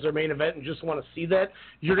before as their main event and just want to see that,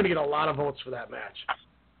 you're going to get a lot of votes for that match.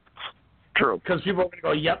 True. Because people are going to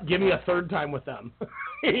go, yep, give me a third time with them.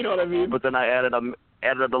 You know what I mean? But then I added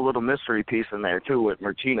a little mystery piece in there too with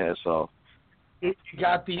Martinez, so. You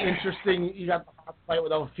got the hot fight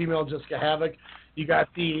with a female Jessica Havoc. You got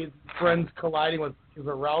the friends colliding with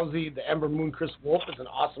Rousey. The Ember Moon Chris Wolf is an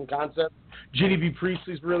awesome concept. Ginny B.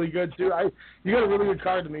 Priestley's really good too. You got a really good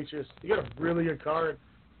card, Demetrius. You got a really good card.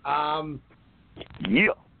 Yeah.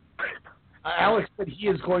 Alex said he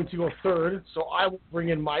is going to go third, so I will bring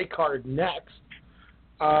in my card next.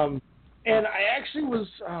 And I actually was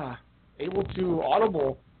able to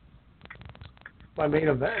audible my main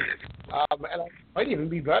event. And I might even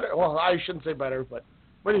be better. Well, I shouldn't say better, but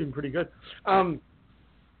might even be pretty good.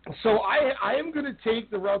 So I am going to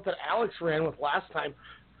take the route that Alex ran with last time.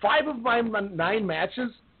 5 of my 9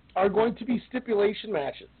 matches are going to be stipulation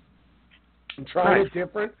matches. I'm trying it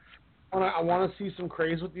different. I want to see some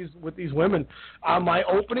craze with these women. My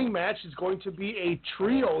opening match is going to be a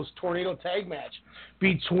trios tornado tag match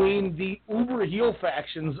between the uber heel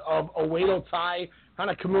factions of Oedo Tai,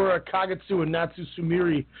 Hanakamura, Kagetsu, and Natsu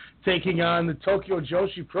Sumiri, taking on the Tokyo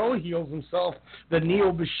Joshi Pro heels himself, the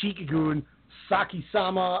Neo Bishikagun,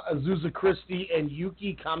 Saki-sama, Azusa Christie, and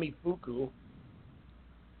Yuki Kamifuku.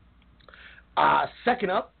 Second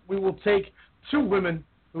up, we will take 2 women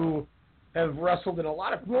who have wrestled in a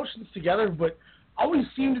lot of promotions together, but always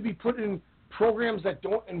seem to be put in programs that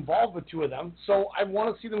don't involve the 2 of them. So I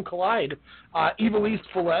want to see them collide. Ivelisse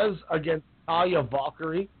Velez against Talia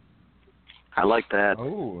Valkyrie. I like that.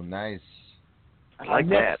 Oh, nice. I like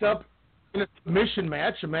Next that. up, in a submission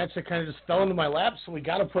match, a match that kind of just fell into my lap, so we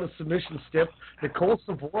got to put a submission stiff. Nicole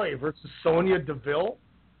Savoy versus Sonya Deville.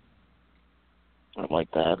 I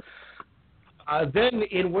like that. Then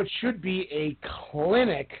in what should be a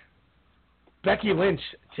clinic, Becky Lynch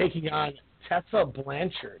taking on Tessa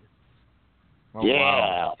Blanchard. Oh, yeah,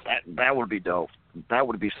 wow. that would be dope. That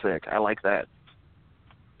would be sick. I like that.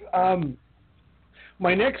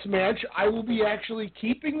 My next match, I will be actually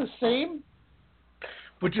keeping the same,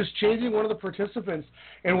 but just changing one of the participants,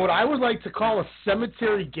 and what I would like to call a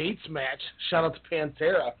Cemetery Gates match, shout out to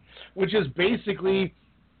Pantera, which is basically,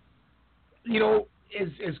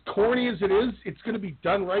 as corny as it is, it's going to be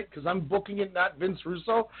done right because I'm booking it, not Vince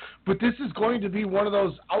Russo, but this is going to be one of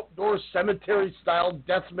those outdoor cemetery-style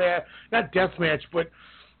not death match, but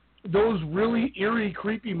those really eerie,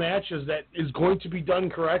 creepy matches that is going to be done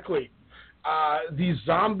correctly. The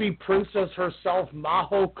zombie princess herself,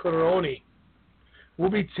 Maho Kuroni, will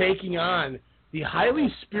be taking on the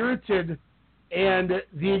highly spirited and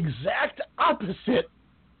the exact opposite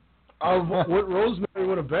of what Rosemary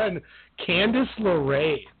would have been, Candice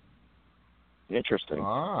LeRae. Interesting.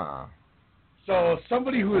 So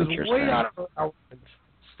somebody who is way out of her element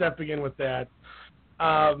stepping in with that.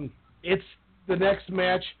 It's the next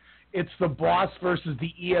match. It's the Boss versus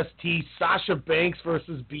the EST, Sasha Banks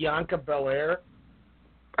versus Bianca Belair.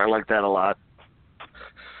 I like that a lot.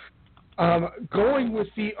 Going with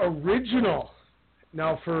the original,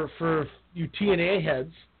 now for you TNA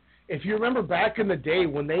heads, if you remember back in the day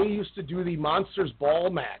when they used to do the Monsters Ball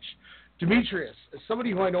match, Demetrius, as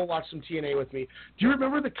somebody who I know watched some TNA with me, do you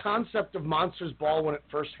remember the concept of Monsters Ball when it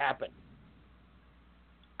first happened?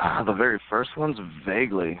 The very first ones,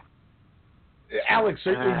 vaguely. Alex,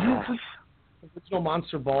 are you original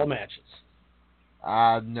Monster Ball matches?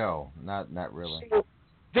 No, not really. So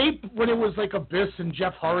when it was like Abyss and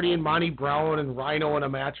Jeff Hardy and Monty Brown and Rhino in a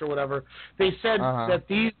match or whatever, they said that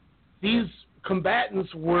these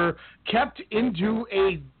combatants were kept into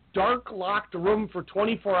a dark, locked room for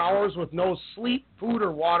 24 hours with no sleep, food,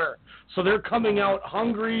 or water. So they're coming out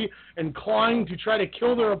hungry and clawing to try to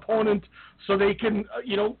kill their opponent so they can,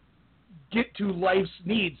 get to life's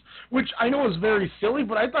needs, which I know is very silly,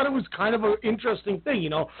 but I thought it was kind of an interesting thing.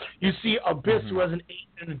 You see Abyss who hasn't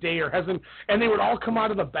eaten in a day or hasn't, and they would all come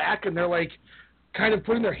out of the back and they're like kind of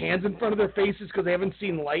putting their hands in front of their faces because they haven't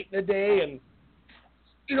seen light in a day, and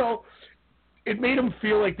it made them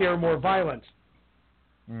feel like they were more violent.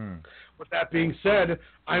 with that being said,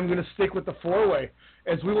 I'm going to stick with the four-way,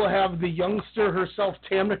 as we will have the youngster herself,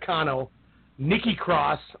 Tam Nakano, Nikki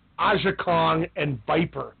Cross, Aja Kong, and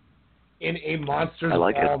Viper in a Monsters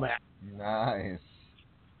Ball match. Nice.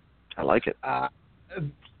 I like it.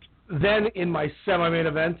 Then in my semi-main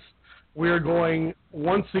events, we're going,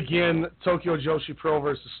 once again, Tokyo Joshi Pro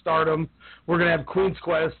versus Stardom. We're going to have Queen's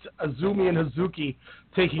Quest, Azumi and Hazuki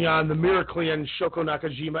taking on the Miraclean Shoko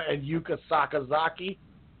Nakajima and Yuka Sakazaki.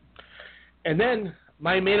 And then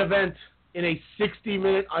my main event in a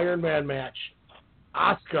 60-minute Iron Man match,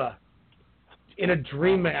 Asuka in a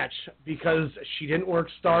dream match because she didn't work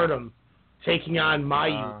Stardom, taking on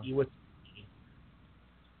Mayu with.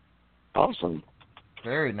 Awesome.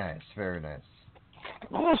 Very nice. Very nice.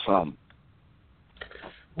 Awesome.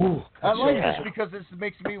 Ooh, I like this because this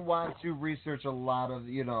makes me want to research a lot of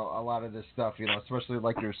this stuff, especially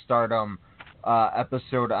like your Stardom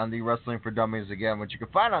episode on the Wrestling for Dummies again, which you can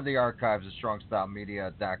find on the archives at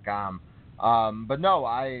strongstylemedia.com.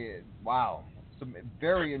 Some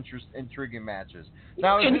very intriguing matches.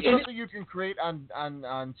 Now, is this something you can create on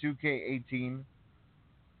 2K18?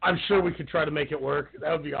 I'm sure we could try to make it work.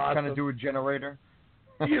 That would be awesome. Kind of do a generator.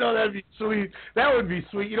 That'd be sweet. That would be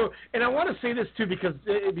sweet. And I want to say this too, because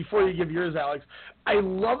before you give yours, Alex, I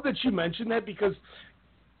love that you mentioned that, because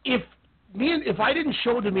if I didn't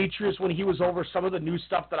show Demetrius when he was over some of the new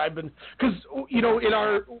stuff that I've been, because in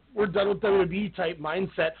our we're done with WWE type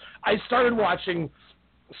mindset, I started watching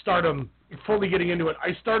Stardom, fully getting into it.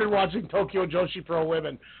 I started watching Tokyo Joshi Pro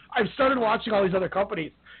Women. I've started watching all these other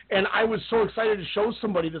companies, and I was so excited to show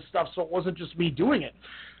somebody this stuff, so it wasn't just me doing it.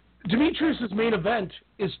 Demetrius' main event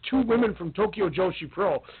is 2 women from Tokyo Joshi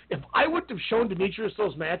Pro. If I wouldn't have shown Demetrius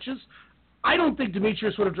those matches, I don't think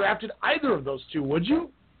Demetrius would have drafted either of those 2, would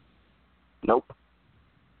you? Nope.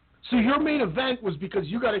 So your main event was because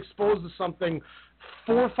you got exposed to something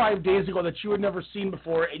 4 or 5 days ago that you had never seen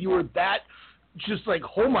before, and you were that just like,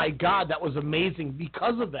 oh my God, that was amazing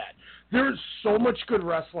because of that. There's so much good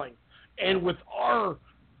wrestling. And with our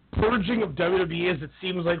purging of WWE, as it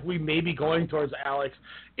seems like we may be going towards, Alex,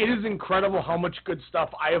 it is incredible how much good stuff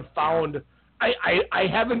I have found. I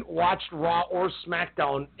haven't watched Raw or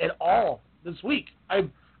SmackDown at all this week. The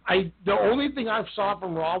only thing I saw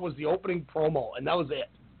from Raw was the opening promo, and that was it.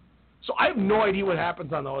 So I have no idea what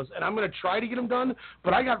happens on those, and I'm going to try to get them done,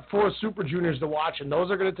 but I got 4 Super Juniors to watch, and those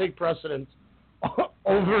are going to take precedence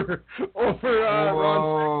over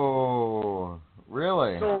Raw.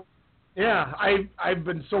 Really? So, yeah, I've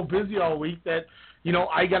been so busy all week that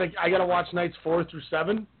I gotta watch nights 4 through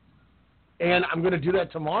 7, and I'm gonna do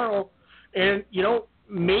that tomorrow. And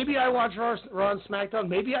maybe I watch Raw and SmackDown,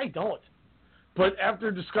 maybe I don't. But after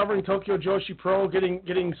discovering Tokyo Joshi Pro,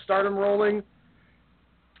 getting Stardom rolling,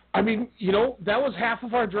 I mean, that was half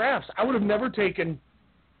of our drafts. I would have never taken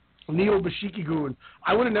Neo Bishikigun.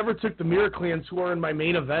 I would have never took the Miracleans, who are in my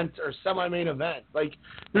main event or semi-main event. Like,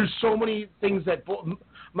 there's so many things that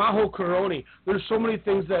Maho Karoni. There's so many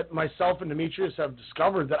things that myself and Demetrius have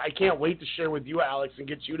discovered that I can't wait to share with you, Alex, and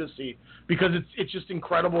get you to see, because it's just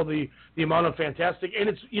incredible the amount of fantastic, and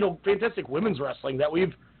it's fantastic women's wrestling that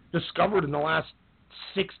we've discovered in the last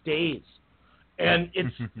 6 days. And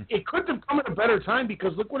it couldn't have come at a better time,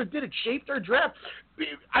 because look what it did. It shaped our draft.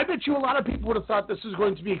 I bet you a lot of people would have thought this was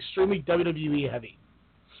going to be extremely WWE heavy.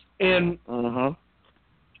 And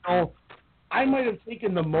I might have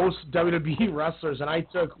taken the most WWE wrestlers, and I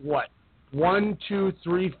took, 1, 2,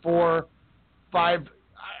 3, 4, 5.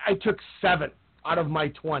 I took 7 out of my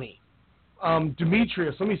 20.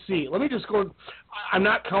 Demetrius, let me see. Let me just go. I'm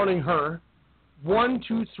not counting her. 1,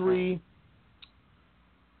 2, 3.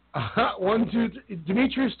 1, 2, 3.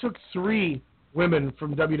 Demetrius took 3 women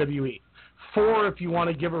from WWE. 4 if you want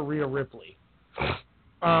to give her Rhea Ripley.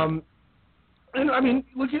 And I mean,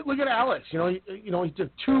 look at Alex. He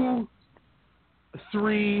took 2,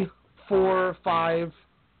 3, 4, 5.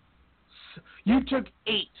 You took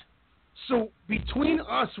 8. So between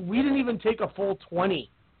us, we didn't even take a full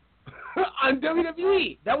 20 on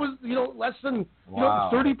WWE. That was less than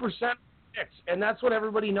 30%. And that's what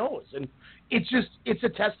everybody knows. And it's a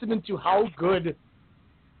testament to how good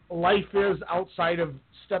life is outside of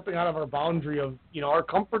stepping out of our boundary of, our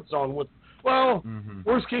comfort zone with,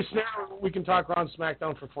 worst case scenario, we can talk around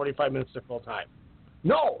SmackDown for 45 minutes to fill time.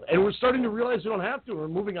 No, and we're starting to realize we don't have to. We're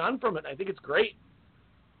moving on from it. I think it's great.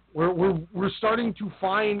 We're starting to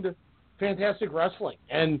find fantastic wrestling.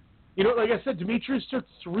 And, like I said, Demetrius took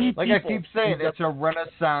 3 people. Like I keep saying, it's a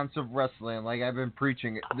renaissance of wrestling. Like I've been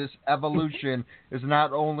preaching, this evolution is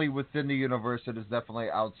not only within the universe, it is definitely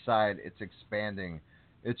outside. It's expanding.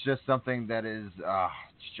 It's just something that is,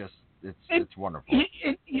 it's wonderful.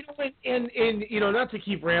 and not to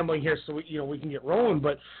keep rambling here, so we can get rolling,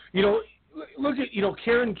 but look at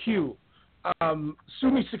Karen Q,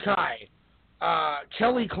 Sumi Sakai,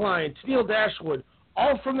 Kelly Klein, Tennille Dashwood,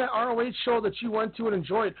 all from that ROH show that you went to and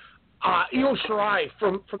enjoyed. Io Shirai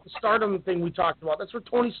from the Stardom thing we talked about. That's where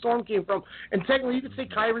Tony Storm came from. And technically, you could say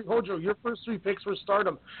Kairi Hojo. Your first 3 picks were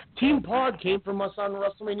Stardom. Team Pod came from us on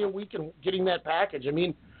WrestleMania week and getting that package. I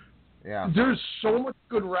mean, there's so much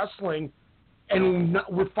good wrestling, and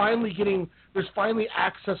there's finally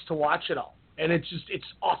access to watch it all. And it's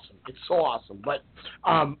awesome. It's so awesome. But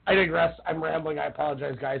I digress. I'm rambling. I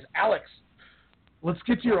apologize, guys. Alex, let's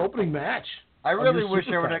get to your opening match. I really wish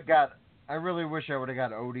I would have got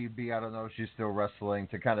ODB. I don't know if she's still wrestling,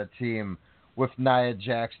 to kind of team with Nia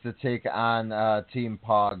Jax to take on Team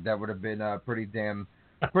Pog. That would have been pretty damn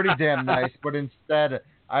nice. But instead,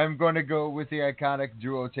 I'm going to go with the iconic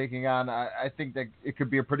duo taking on. I think that it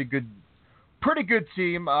could be a pretty good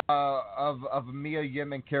team of Mia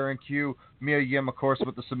Yim and Karen Q. Mia Yim, of course,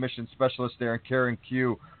 with the submission specialist there, and Karen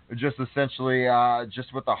Q just essentially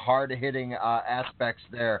just with the hard-hitting aspects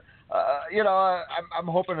there. I'm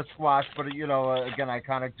hoping a squash, but again,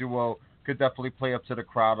 iconic duo could definitely play up to the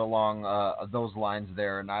crowd along those lines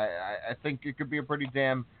there, and I think it could be a pretty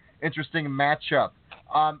damn interesting matchup,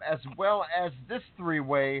 as well as this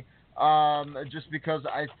 3-way. Just because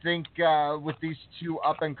I think with these two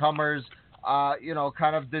up-and-comers,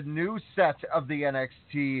 kind of the new set of the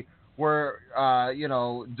NXT were,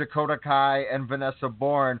 Dakota Kai and Vanessa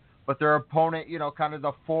Bourne, but their opponent, kind of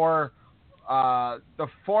the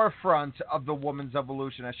forefront of the women's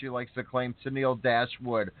evolution, as she likes to claim, Tennille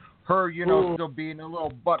Dashwood. Her, still being a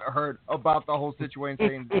little butthurt about the whole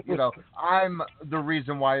situation, saying, I'm the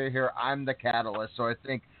reason why you're here. I'm the catalyst. So I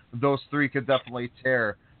think those 3 could definitely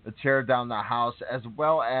tear down the house, as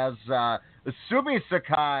well as Sumi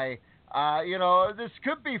Sakai. This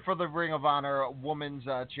could be for the Ring of Honor Women's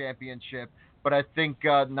Championship, but I think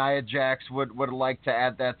Nia Jax would like to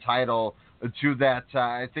add that title to that.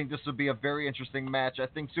 I think this would be a very interesting match. I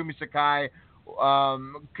think Sumi Sakai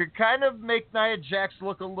could kind of make Nia Jax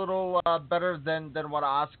look a little better than what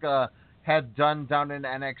Asuka had done down in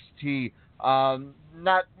NXT.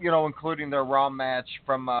 Not including their Raw match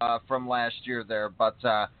from last year there, but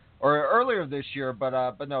or earlier this year.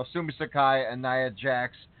 But no, Sumi Sakai and Nia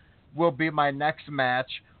Jax will be my next match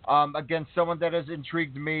against someone that has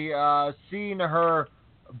intrigued me. Seeing her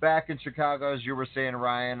back in Chicago, as you were saying,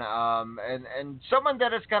 Ryan, and someone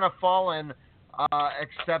that has kind of fallen,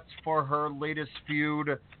 except for her latest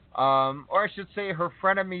feud, or I should say her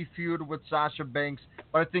frenemy feud with Sasha Banks.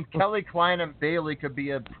 But I think Kelly Klein and Bayley could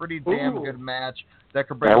be a pretty damn good match that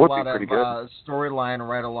could bring a lot of storyline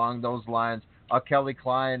right along those lines. Kelly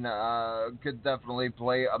Klein could definitely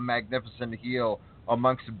play a magnificent heel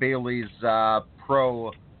amongst Bayley's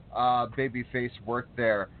pro babyface work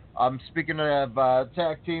there. Speaking of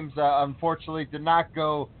tag teams, unfortunately did not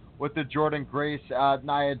go with the Jordan Grace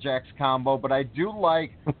Nia Jax combo, but I do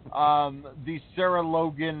like the Sarah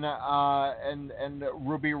Logan and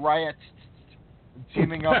Ruby Riott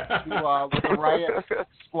teaming up with the Riott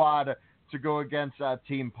squad to go against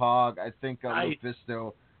Team Pog. I think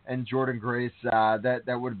Lufisto and Jordan Grace, that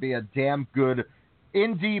would be a damn good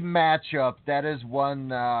indie matchup. That is one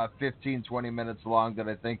 15-20 minutes long that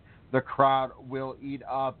I think the crowd will eat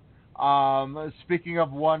up. Speaking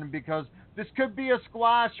of one, because this could be a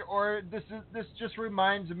squash, or this just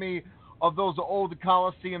reminds me of those old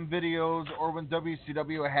Coliseum videos, or when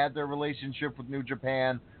WCW had their relationship with New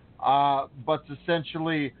Japan. But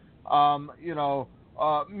essentially, Miko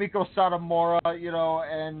Satomura,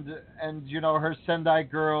 and her Sendai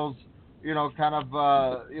girls, kind of,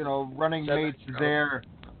 running mates there,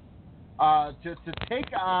 to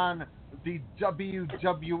take on the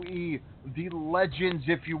WWE, the legends,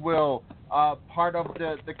 if you will, part of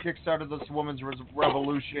the kickstart of this women's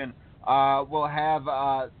revolution. We'll have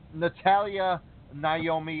Natalya,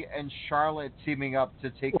 Naomi, and Charlotte teaming up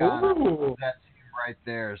to take on that team right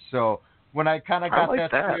there. So when I kind of got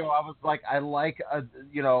that trio, I was like, I like a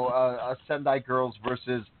Sendai Girls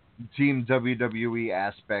versus Team WWE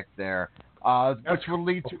aspect there, which will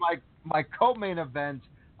lead to my co-main event.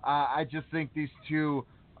 I just think these two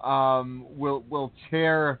will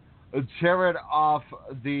tear it off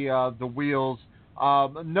the wheels.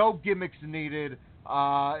 No gimmicks needed.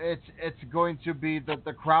 It's going to be that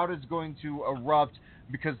the crowd is going to erupt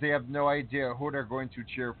because they have no idea who they're going to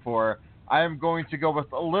cheer for. I am going to go with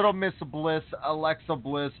Little Miss Bliss, Alexa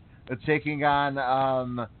Bliss, taking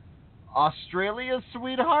on Australia's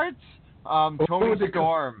sweetheart, Toni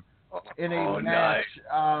Storm, in a match.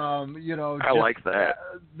 Nice. I like that.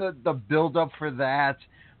 The build up for that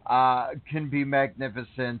can be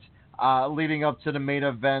magnificent. leading up to the main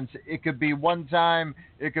event. It could be one time,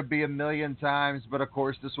 it could be a million times, but of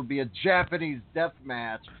course this will be a Japanese death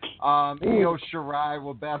match. Io Shirai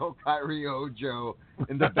will battle Kairi Hojo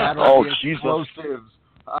in the Battle of the Explosives.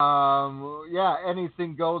 Yeah,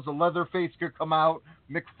 anything goes. A Leatherface could come out.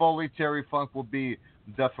 Mick Foley, Terry Funk will be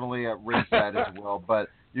definitely at ringside as well, but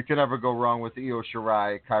you can never go wrong with Io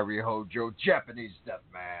Shirai, Kairi Hojo, Japanese death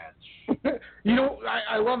match.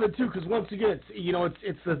 I love it too because once again,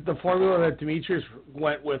 it's the formula that Demetrius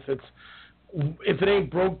went with. It's if it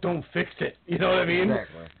ain't broke, don't fix it. You know what I mean?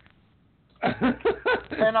 Exactly.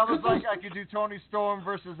 And I was like, I could do Toni Storm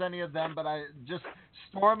versus any of them, but I just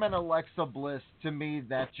Storm and Alexa Bliss, to me,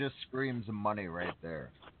 that just screams money right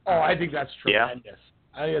there. Oh, I think that's tremendous.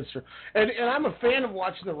 Yeah. I think that's true. And I'm a fan of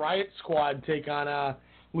watching the Riot Squad take on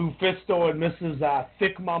Lufisto and Mrs.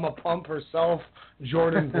 Thick Mama Pump herself,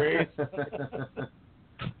 Jordan Grace.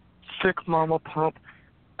 Thick Mama Pump.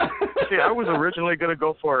 See, I was originally going to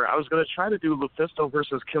go for I was going to try to do Lufisto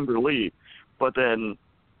versus Kimberly, but then,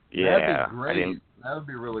 yeah. That'd be great. That would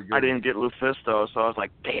be really good. I didn't get Lufisto, so I was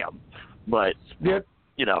like, damn. But,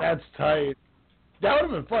 That's tight. That would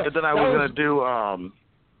have been fun. And then I was going to do,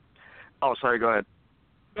 oh, sorry, go ahead.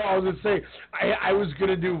 No, I was going to say, I was going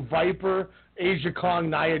to do Viper, Asia Kong,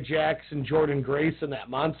 Nia Jax, and Jordan Grace in that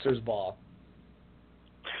Monsters Ball.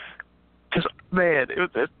 Because, man,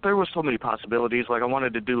 there were so many possibilities. Like, I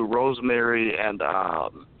wanted to do Rosemary and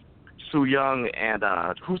Su Yung and,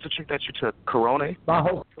 who's the chick that you took? Corone?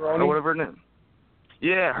 Maho Corone. Or whatever her name.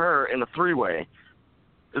 Yeah, her in a three-way.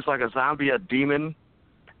 It's like a zombie, a demon,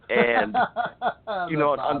 and, an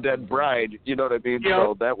undead bride. You know what I mean? Yep.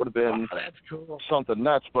 So that would have been that's cool. something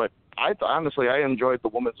nuts. But honestly, I enjoyed the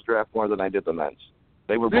women's draft more than I did the men's.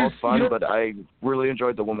 They were both fun, but I really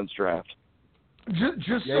enjoyed the women's draft.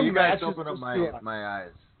 Just yeah, some you guys matches open up my eyes.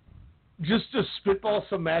 Just to spitball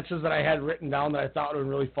some matches that I had written down that I thought would be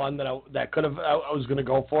really fun that I was going to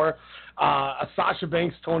go for. A Sasha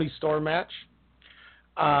Banks Toni Storm match.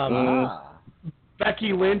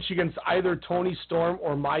 Becky Lynch against either Toni Storm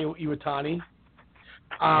or Mayu Iwatani.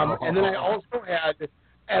 And then I also had,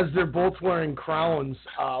 as they're both wearing crowns,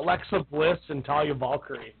 Alexa Bliss and Talia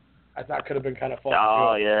Valkyrie. I thought could have been kind of fun.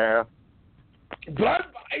 Oh, yeah.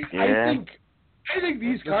 But I think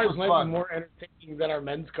these cards might be more entertaining than our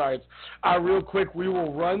men's cards. Real quick, we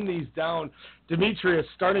will run these down. Demetrius,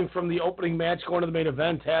 starting from the opening match going to the main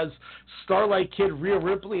event, has Starlight Kid, Rhea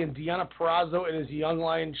Ripley, and Deonna Purrazzo in his Young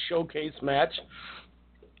Lions Showcase match.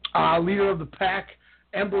 Leader of the Pack,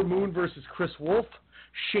 Ember Moon versus Chris Wolf.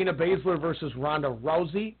 Shayna Baszler versus Ronda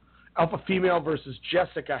Rousey. Alpha Female versus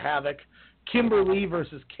Jessica Havoc. Kimberly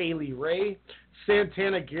versus Kaylee Ray.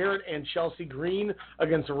 Santana Garrett and Chelsea Green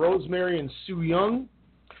against Rosemary and Su Yung.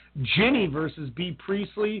 Jinny versus Bea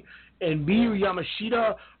Priestley. And Miyu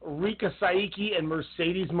Yamashita, Rika Saiki, and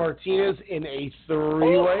Mercedes Martinez in a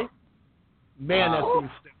three-way. Man,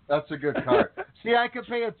 that's a good card. See, I can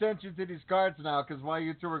pay attention to these cards now because while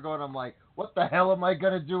you two were going, I'm like, what the hell am I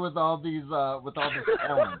going to do with all these, with all this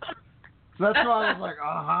talent? So that's why I was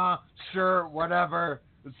like, sure, whatever.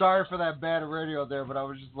 Sorry for that bad radio there, but I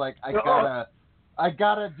was just like, I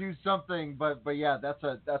gotta do something. But yeah, that's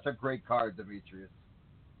a great card, Demetrius.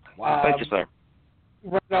 Wow. Thank you, sir.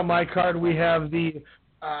 Right on my card, we have the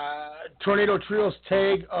Tornado Trios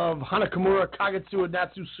tag of Hanakamura, Kagetsu, and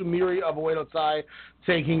Natsu Sumiri of Oedo Tai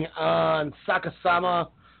taking on Sakasama,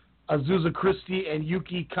 Azusa Christie, and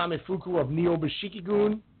Yuki Kamefuku of Neo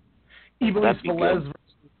Bishikigun. Ivelisse Velez versus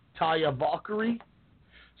Talia Valkyrie.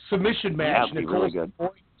 Submission match, Nicole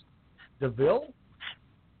DeVille.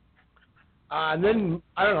 And then,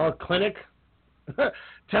 I don't know, a clinic.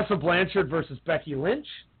 Tessa Blanchard versus Becky Lynch.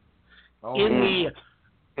 In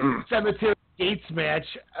the Cemetery Gates match,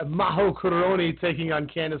 Maho Corone taking on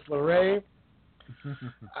Candice LeRae.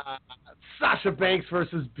 Sasha Banks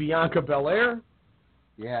versus Bianca Belair.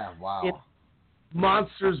 Yeah, wow. In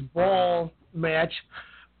Monsters Ball match,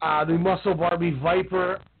 the Muscle Barbie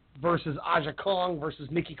Viper versus Aja Kong versus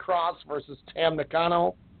Nikki Cross versus Tam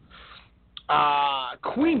Nakano.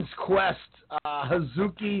 Queen's Quest,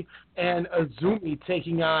 Hazuki and Azumi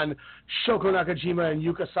taking on Shoko Nakajima and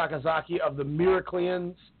Yuka Sakazaki of the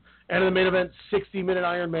Miracleans. And in the main event, 60-minute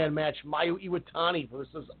Iron Man match, Mayu Iwatani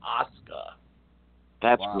versus Asuka.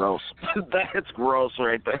 That's gross. That's gross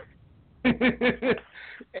right there.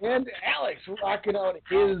 And Alex rocking out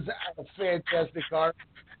his fantastic card.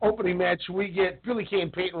 Opening match, we get Billie Kay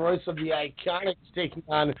and Peyton Royce of the Iconics taking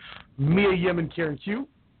on Mia Yim and Karen Q.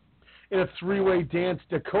 In a three-way dance,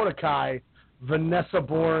 Dakota Kai, Vanessa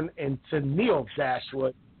Bourne, and Tennille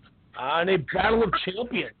Dashwood. In a battle of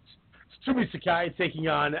champions, Sumi Sakai taking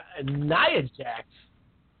on Nia Jax.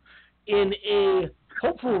 in a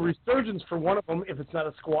hopeful resurgence for one of them, if it's not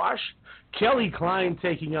a squash, Kelly Klein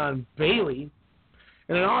taking on Bayley.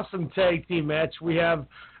 In an awesome tag team match, we have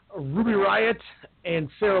Ruby Riott and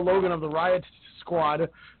Sarah Logan of the Riott Squad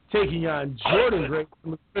taking on Jordan Grace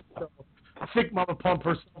from the Thick Mama Pump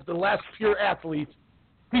herself, the last pure athlete,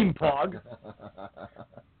 Team Pog.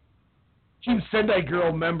 Team Sendai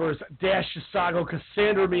Girl members Dash Shisago,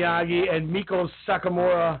 Cassandra Miyagi, and Miko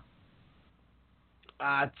Sakamura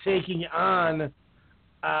taking on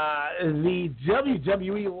the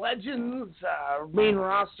WWE Legends main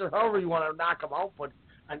roster, however you want to knock them out, but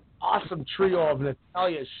an awesome trio of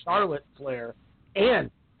Natalya, Charlotte Flair, and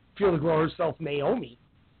Feel the Glow herself, Naomi.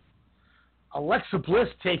 Alexa Bliss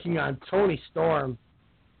taking on Toni Storm,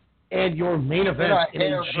 and your main event. A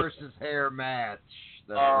hair versus hair match.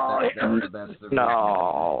 No.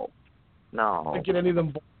 Can't get any of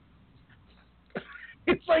them.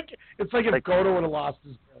 It's like if Goto would have lost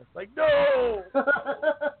his belt. Like, no!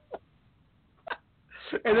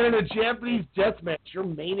 And then in a Japanese death match, your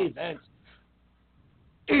main event,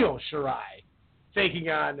 Io Shirai taking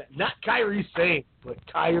on not Kairi Sane, but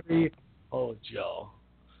Kairi Hojo.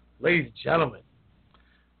 Ladies and gentlemen,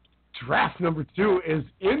 draft number 2 is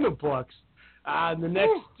in the books. The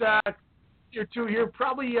next or two here,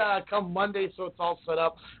 probably come Monday, so it's all set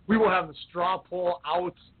up. We will have the straw poll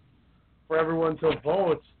out for everyone to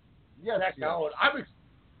vote. Yes. Out.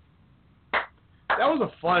 That was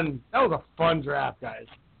a fun draft, guys.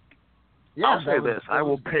 Yeah, I'll say this: I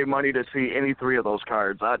will pay money to see any 3 of those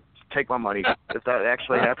cards. I'd take my money if that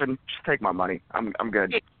actually happened. Just take my money. I'm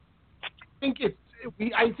good.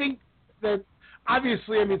 I think that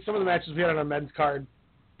obviously, I mean, some of the matches we had on our men's card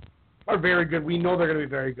are very good. We know they're going to be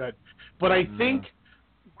very good, but I think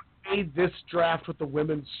what made this draft with the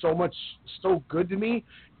women so good to me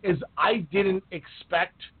is I didn't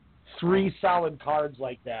expect 3 solid cards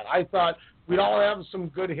like that. I thought we'd all have some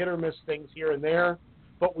good hit or miss things here and there,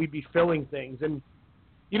 but we'd be filling things. And,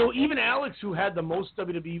 you know, even Alex, who had the most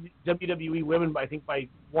WWE women, I think by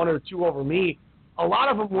 1 or 2 over me, a lot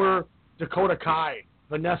of them were Dakota Kai,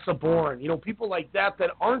 Vanessa Bourne, you know, people like that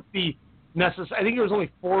aren't the necessary. I think there was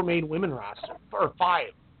only 4 main women roster, or 5.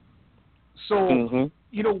 So,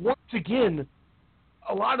 you know, once again,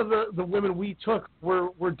 a lot of the women we took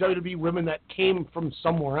were WWE women that came from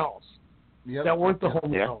somewhere else, that weren't the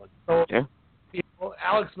homegrown. So, you know,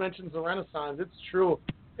 Alex mentions the Renaissance. It's true.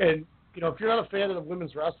 And, you know, if you're not a fan of the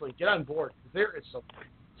women's wrestling, get on board. There is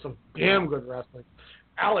some damn good wrestling.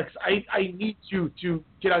 Alex, I need you to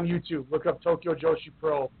get on YouTube. Look up Tokyo Joshi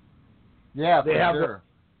Pro. Yeah, they have sure.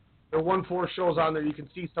 Their 1-4 shows on there. You can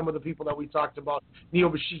see some of the people that we talked about. Neo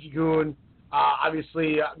Bashiki-gun,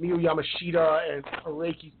 obviously Miyu Yamashita and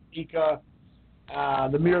Reiki Ika,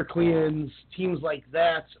 the Miracleans, teams like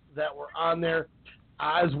that were on there,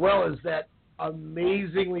 as well as that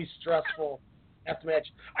amazingly stressful death match.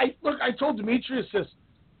 I told Demetrius this.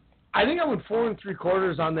 I think I went 4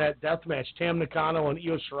 3/4 on that death match, Tam Nakano and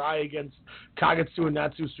Io Shirai against Kagetsu and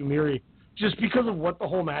Natsu Sumiri, just because of what the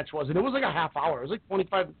whole match was. And it was like a half hour. It was like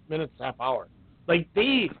 25 minutes, half hour. Like,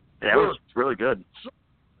 it was really good.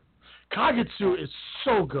 Kagetsu is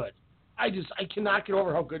so good. I cannot get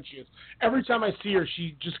over how good she is. Every time I see her,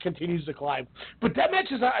 she just continues to climb. But that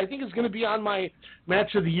match I think is going to be on my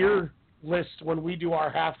match of the year list when we do our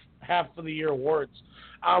half of the year awards.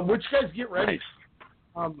 Which guys get ready.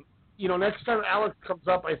 Nice. You know, next time Alex comes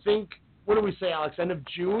up, I think, what do we say, Alex? End of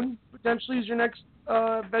June potentially is your next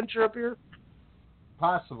venture up here.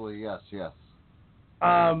 Possibly, yes.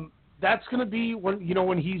 That's going to be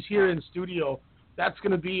when he's here in studio. That's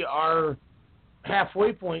going to be our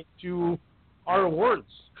halfway point to our awards,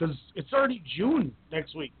 because it's already June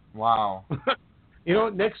next week. Wow. You know,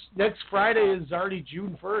 next Friday is already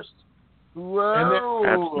June 1st. Whoa.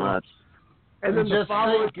 That's nuts. And then just the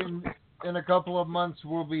following... in a couple of months,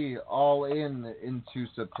 we'll be all into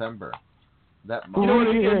September. That month.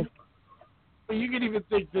 You know what? You can even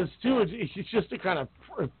think this too. It's just a kind of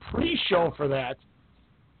pre-show for that.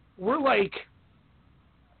 We're like,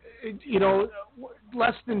 you know,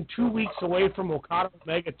 less than 2 weeks away from Okada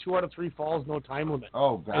Omega 2 out of 3 falls, no time limit.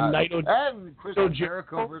 Oh God! And Naito, and Chris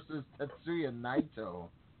Jericho versus Tetsuya Naito.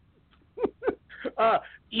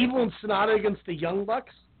 Evil and Sonata against the Young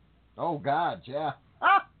Bucks. Oh God, yeah.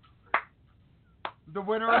 The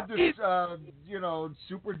winner of this,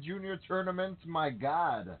 Super Junior tournament. My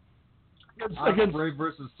God. Ospreay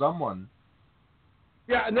versus someone.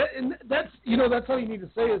 Yeah, and that's all you need to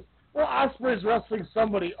say is, well, Ospreay's wrestling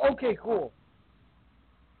somebody. Okay, cool.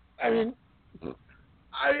 I mean,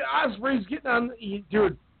 Ospreay's getting on,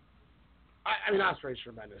 dude. I mean, Ospreay's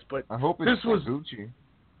tremendous, but I hope it's Gucci.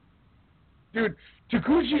 Dude,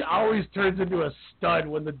 Taguchi always turns into a stud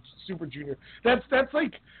when the Super Junior. That's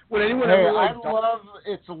like when anyone ever I love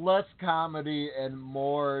it's less comedy and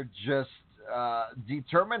more just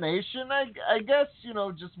determination. I guess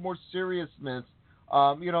just more seriousness.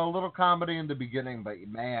 A little comedy in the beginning, but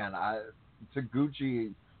man,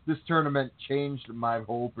 Taguchi, this tournament changed my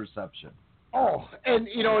whole perception. Oh, and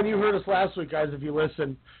and you heard us last week, guys. If you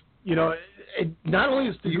listen, not only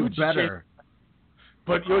is Taguchi better.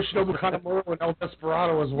 But Yoshinobu Kanemaru and El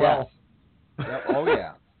Desperado as well. Yes. Yep. Oh,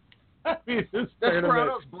 yeah. I mean,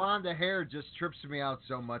 Desperado's blonde hair just trips me out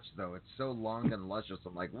so much, though. It's so long and luscious.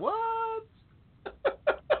 I'm like, what?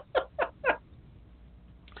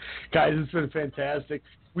 Guys, it's been fantastic.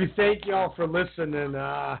 We thank y'all for listening.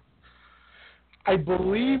 I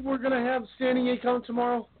believe we're going to have Standing 8 Count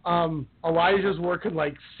tomorrow. Elijah's working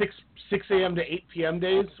like 6 a.m. to 8 p.m.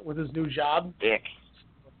 days with his new job. Dick.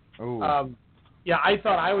 Oh. Yeah, I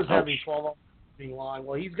thought I was having 12 hours being long.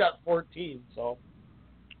 Well, he's got 14, so.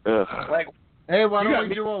 Like, hey, why don't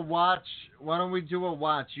we do a watch? Why don't we do a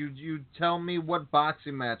watch? You tell me what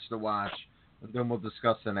boxing match to watch, and then we'll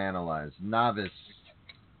discuss and analyze. Novice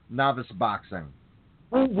boxing.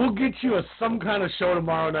 We'll get you some kind of show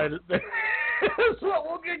tomorrow night. That's what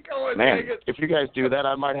we'll get going. Man, if you guys do that,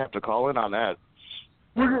 I might have to call in on that.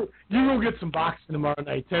 You will get some boxing tomorrow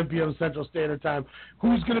night, 10 p.m. Central Standard Time.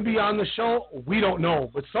 Who's going to be on the show? We don't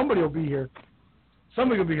know, but somebody will be here.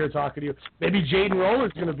 Somebody will be here talking to you. Maybe Jaden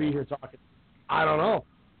Roller's going to be here talking. I don't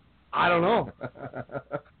know.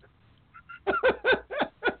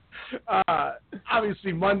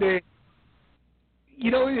 Obviously, Monday.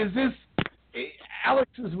 Is this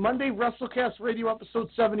Alex? Is Monday WrestleCast Radio episode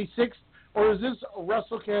 76, or is this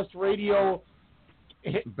WrestleCast Radio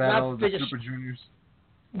Battle of the Super Juniors?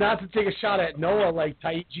 Not to take a shot at Noah like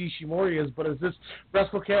Taiji Ishimori is, but is this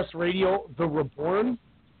WrestleCast Radio The Reborn?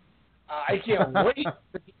 I can't wait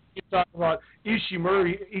to talk about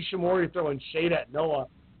Ishimori throwing shade at Noah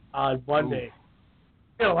on Monday.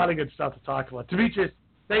 We had a lot of good stuff to talk about. Demetrius,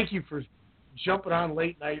 thank you for jumping on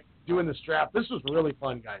late night doing this draft. This was really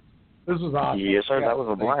fun, guys. This was awesome. Yes, sir. That was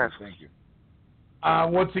a blast. Thank you.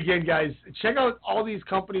 Once again, guys, check out all these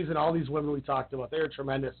companies and all these women we talked about. They're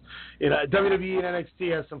tremendous. WWE and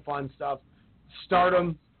NXT has some fun stuff.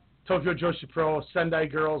 Stardom, Tokyo Joshi Pro, Sendai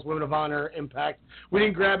Girls, Women of Honor, Impact. We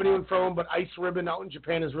didn't grab anyone from them, but Ice Ribbon out in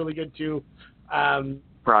Japan is really good too.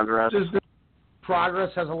 Progress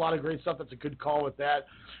has a lot of great stuff. That's a good call with that.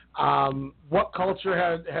 What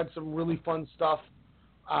Culture had some really fun stuff.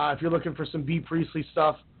 If you're looking for some B. Priestley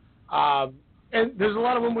stuff. And there's a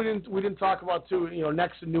lot of women we didn't talk about too.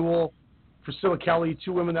 Next to Newell, Priscilla Kelly,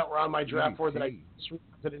 2 women that were on my draft board that I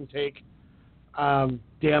didn't take.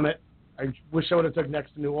 Damn it! I wish I would have took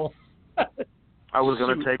Next to Newell. I was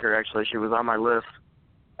going to take her actually. She was on my list.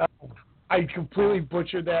 I completely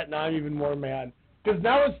butchered that. Now I'm even more mad because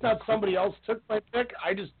now it's not somebody else took my pick.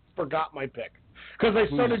 I just forgot my pick because I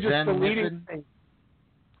started just deleting things.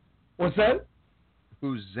 What's that?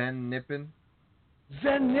 Who's Zen Nippin?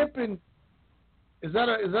 Zen Nippin. Is that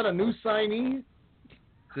a new signee?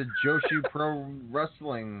 The Joshi Pro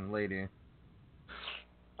Wrestling lady.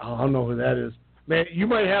 Oh, I don't know who that is. Man, you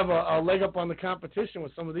might have a leg up on the competition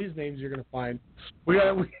with some of these names you're going to find. We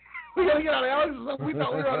gotta get on Alex. We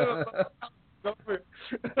thought we were on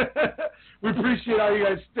We appreciate all you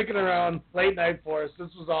guys sticking around late night for us. This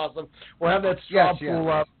was awesome. We'll have that straw pool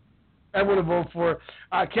up. I would have voted for.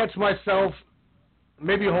 Catch myself.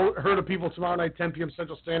 Maybe heard of people tomorrow night, 10 p.m.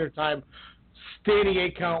 Central Standard Time. Standing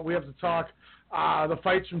 8 Count. We have to talk the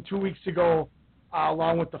fights from 2 weeks ago,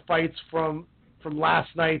 along with the fights from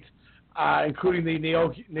last night, including the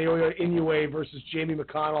Naoya Inoue versus Jamie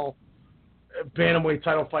McConnell bantamweight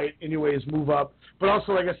title fight. Inoue's move up, but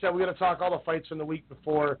also, like I said, we got to talk all the fights from the week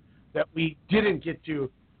before that we didn't get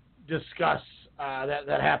to discuss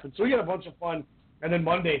that happened. So we got a bunch of fun, and then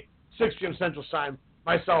Monday, 6 p.m. Central Time.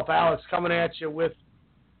 Myself, Alex, coming at you with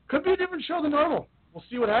could be a different show than normal. We'll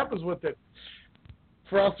see what happens with it.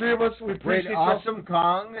 For all 3 of us, we appreciate it. Awesome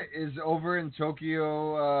Kong is over in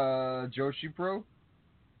Tokyo Joshi Pro?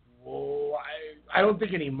 Whoa, I don't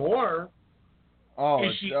think anymore. Oh,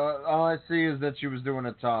 all I see is that she was doing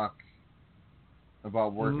a talk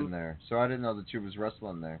about working there. So I didn't know that she was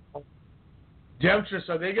wrestling there. Demetrius,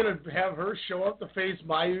 are they going to have her show up to face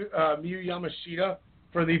Miyu Yamashita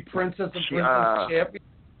for the Princess and Princess Champion?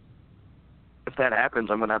 If that happens,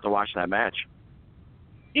 I'm going to have to watch that match.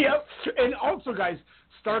 Yep. And also, guys,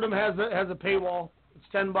 Stardom has a paywall. It's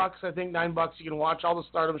 $10, I think $9. You can watch all the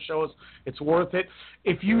Stardom shows. It's worth it.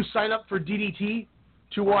 If you sign up for DDT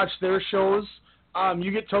to watch their shows,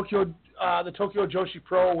 you get the Tokyo Joshi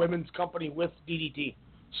Pro Women's Company with DDT.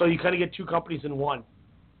 So you kind of get two companies in one.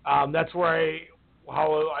 That's where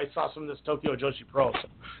I saw some of this Tokyo Joshi Pro. So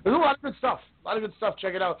there's a lot of good stuff.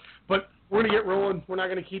 Check it out. But we're going to get rolling. We're not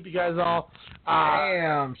going to keep you guys all.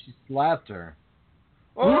 Damn, she slapped her.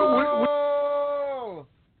 Oh!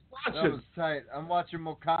 That was tight. I'm watching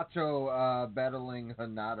Mokato battling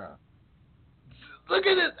Hanada. Look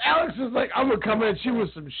at this. Alex is like, I'm going to come at you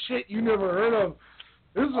with some shit you never heard of.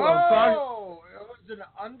 This is what I'm talking. Oh, it was an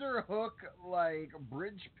underhook,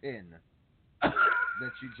 bridge pin that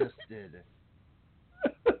you just did.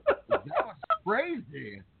 That was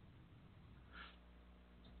crazy.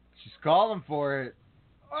 She's calling for it.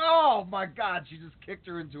 Oh, my God. She just kicked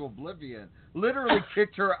her into oblivion. Literally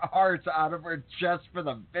kicked her heart out of her chest for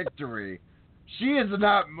the victory. She is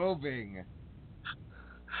not moving.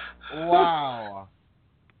 Wow.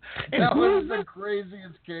 That was the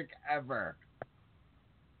craziest kick ever.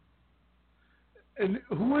 And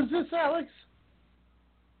who is this, Alex?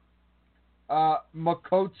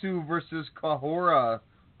 Makoto versus Kahora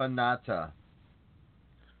Hanata.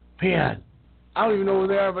 Man, I don't even know who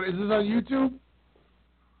they are, but is this on YouTube?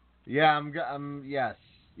 Yeah,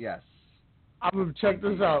 yes. I'm gonna check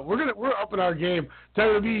this out. We're upping our game.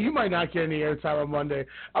 WWE, you might not get any airtime on Monday.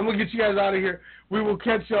 I'm gonna get you guys out of here. We will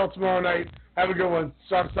catch y'all tomorrow night. Have a good one.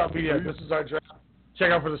 Strong Style Media. This is our draft.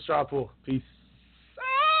 Check out for the straw pool. Peace.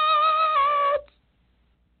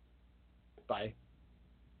 Bye.